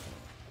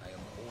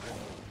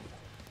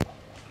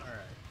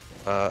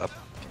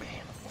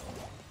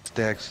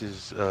 Staxxx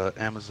is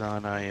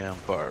Amazon, I am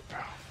Barb.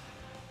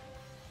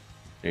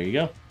 There you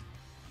go.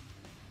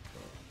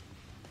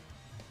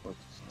 Let's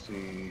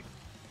see.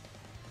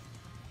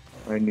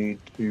 I need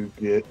to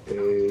get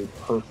a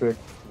perfect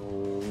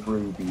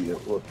ruby,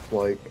 it looks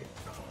like.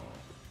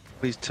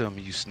 Please tell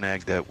me you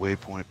snagged that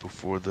waypoint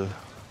before the...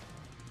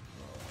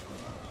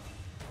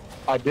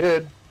 I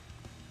did.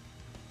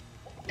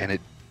 And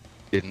it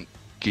didn't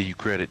give you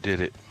credit,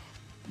 did it?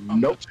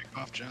 Nope. Take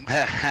off, Jen.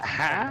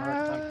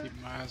 Ha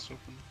Keep my eyes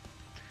open.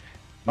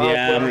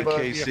 Yeah, Alright,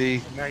 KC.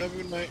 Have a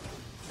good night.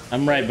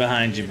 I'm right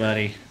behind you,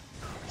 buddy.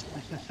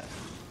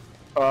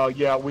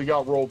 Yeah, we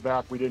got rolled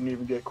back. We didn't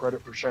even get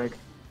credit for Shank.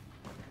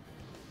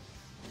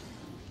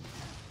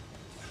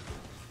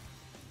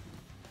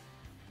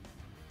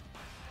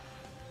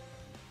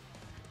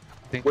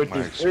 I think Which my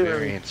is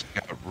experience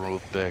got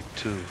rolled back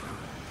too.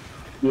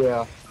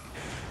 Yeah.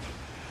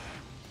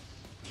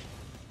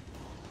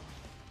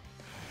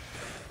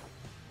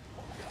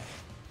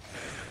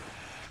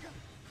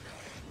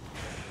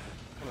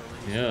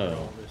 Yo.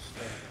 All this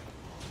stuff.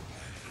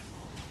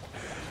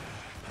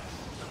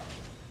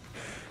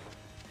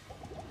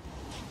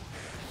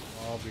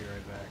 I'll be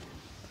right back.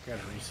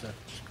 Gotta reset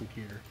this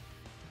computer.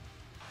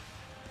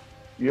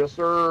 Yes,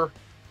 sir.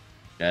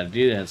 Gotta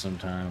do that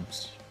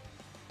sometimes.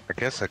 I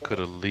guess I could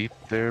have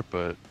leaped there,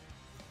 but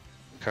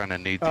kind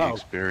of need the Oh.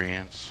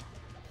 experience.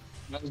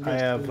 I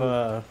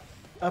have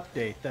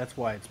update. That's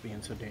why it's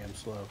being so damn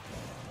slow.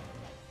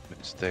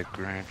 It's that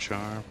Grand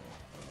Charm.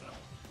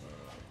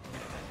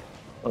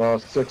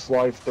 6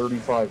 life,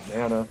 35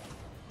 mana.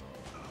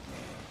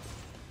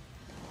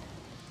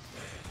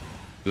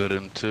 Good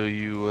until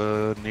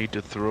you need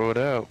to throw it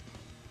out.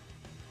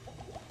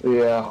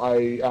 Yeah,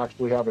 I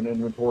actually have an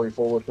inventory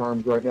full of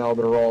charms right now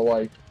that are all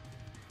like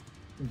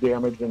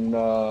damage and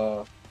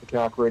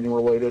attack rating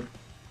related.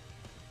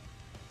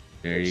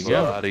 There you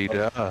go.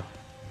 La-di-da.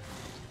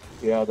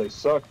 Yeah, they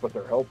suck, but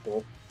they're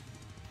helpful.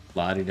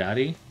 Lottie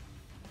dottie.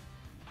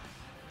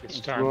 It's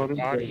time to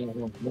body.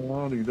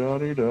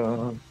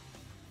 La-di-da-di-da.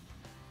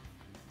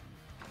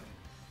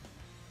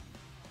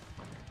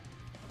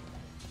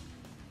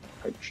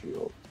 Type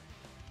shield.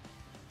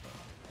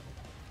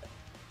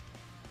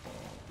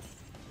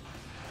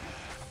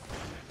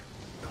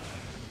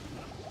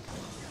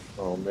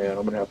 Oh man,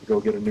 I'm gonna have to go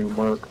get a new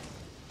Merc.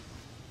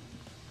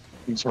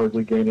 He's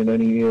hardly gaining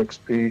any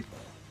EXP.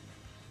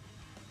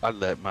 I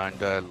let mine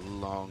die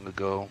long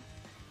ago.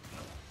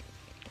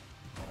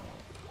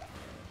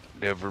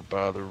 Never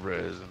bother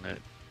resing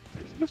it.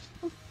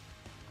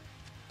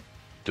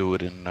 Do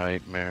it in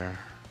Nightmare.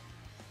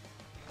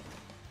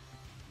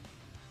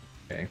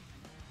 Okay.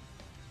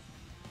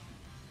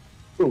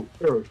 Oh,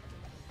 arrows.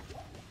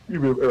 You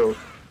have arrows.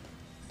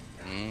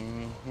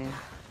 Mm-hmm.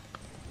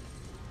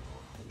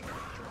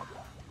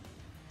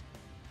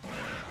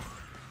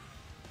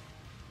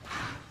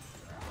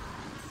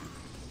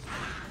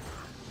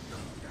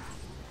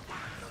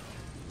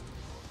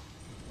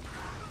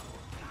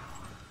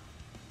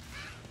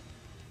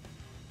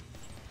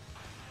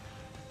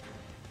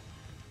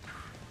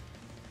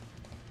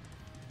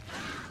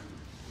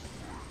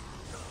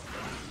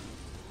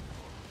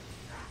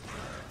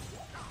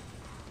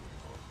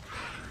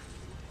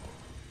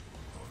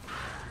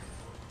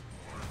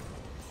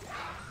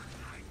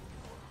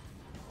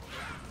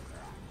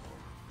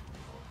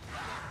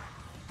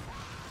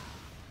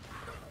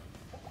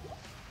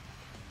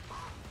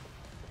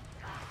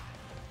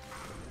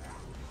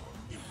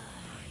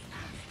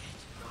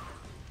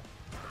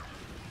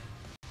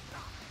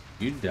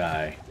 You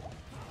die.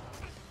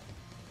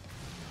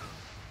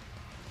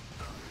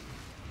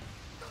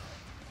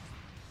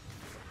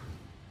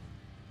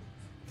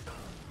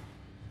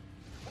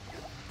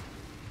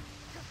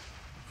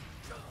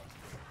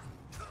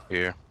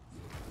 Here.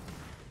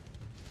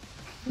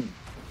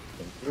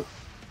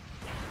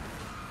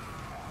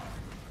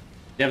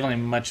 Definitely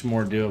much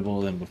more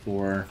doable than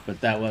before,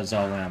 but that was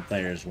all on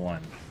players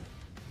 1.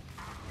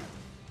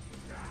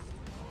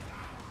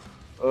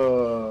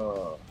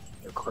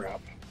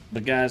 Crap.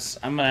 But guys,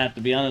 I'm gonna have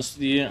to be honest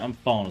with you, I'm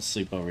falling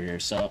asleep over here,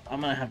 so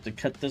I'm gonna have to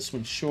cut this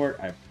one short.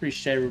 I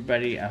appreciate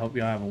everybody. I hope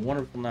y'all have a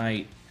wonderful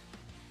night.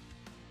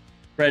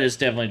 Fred is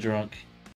definitely drunk.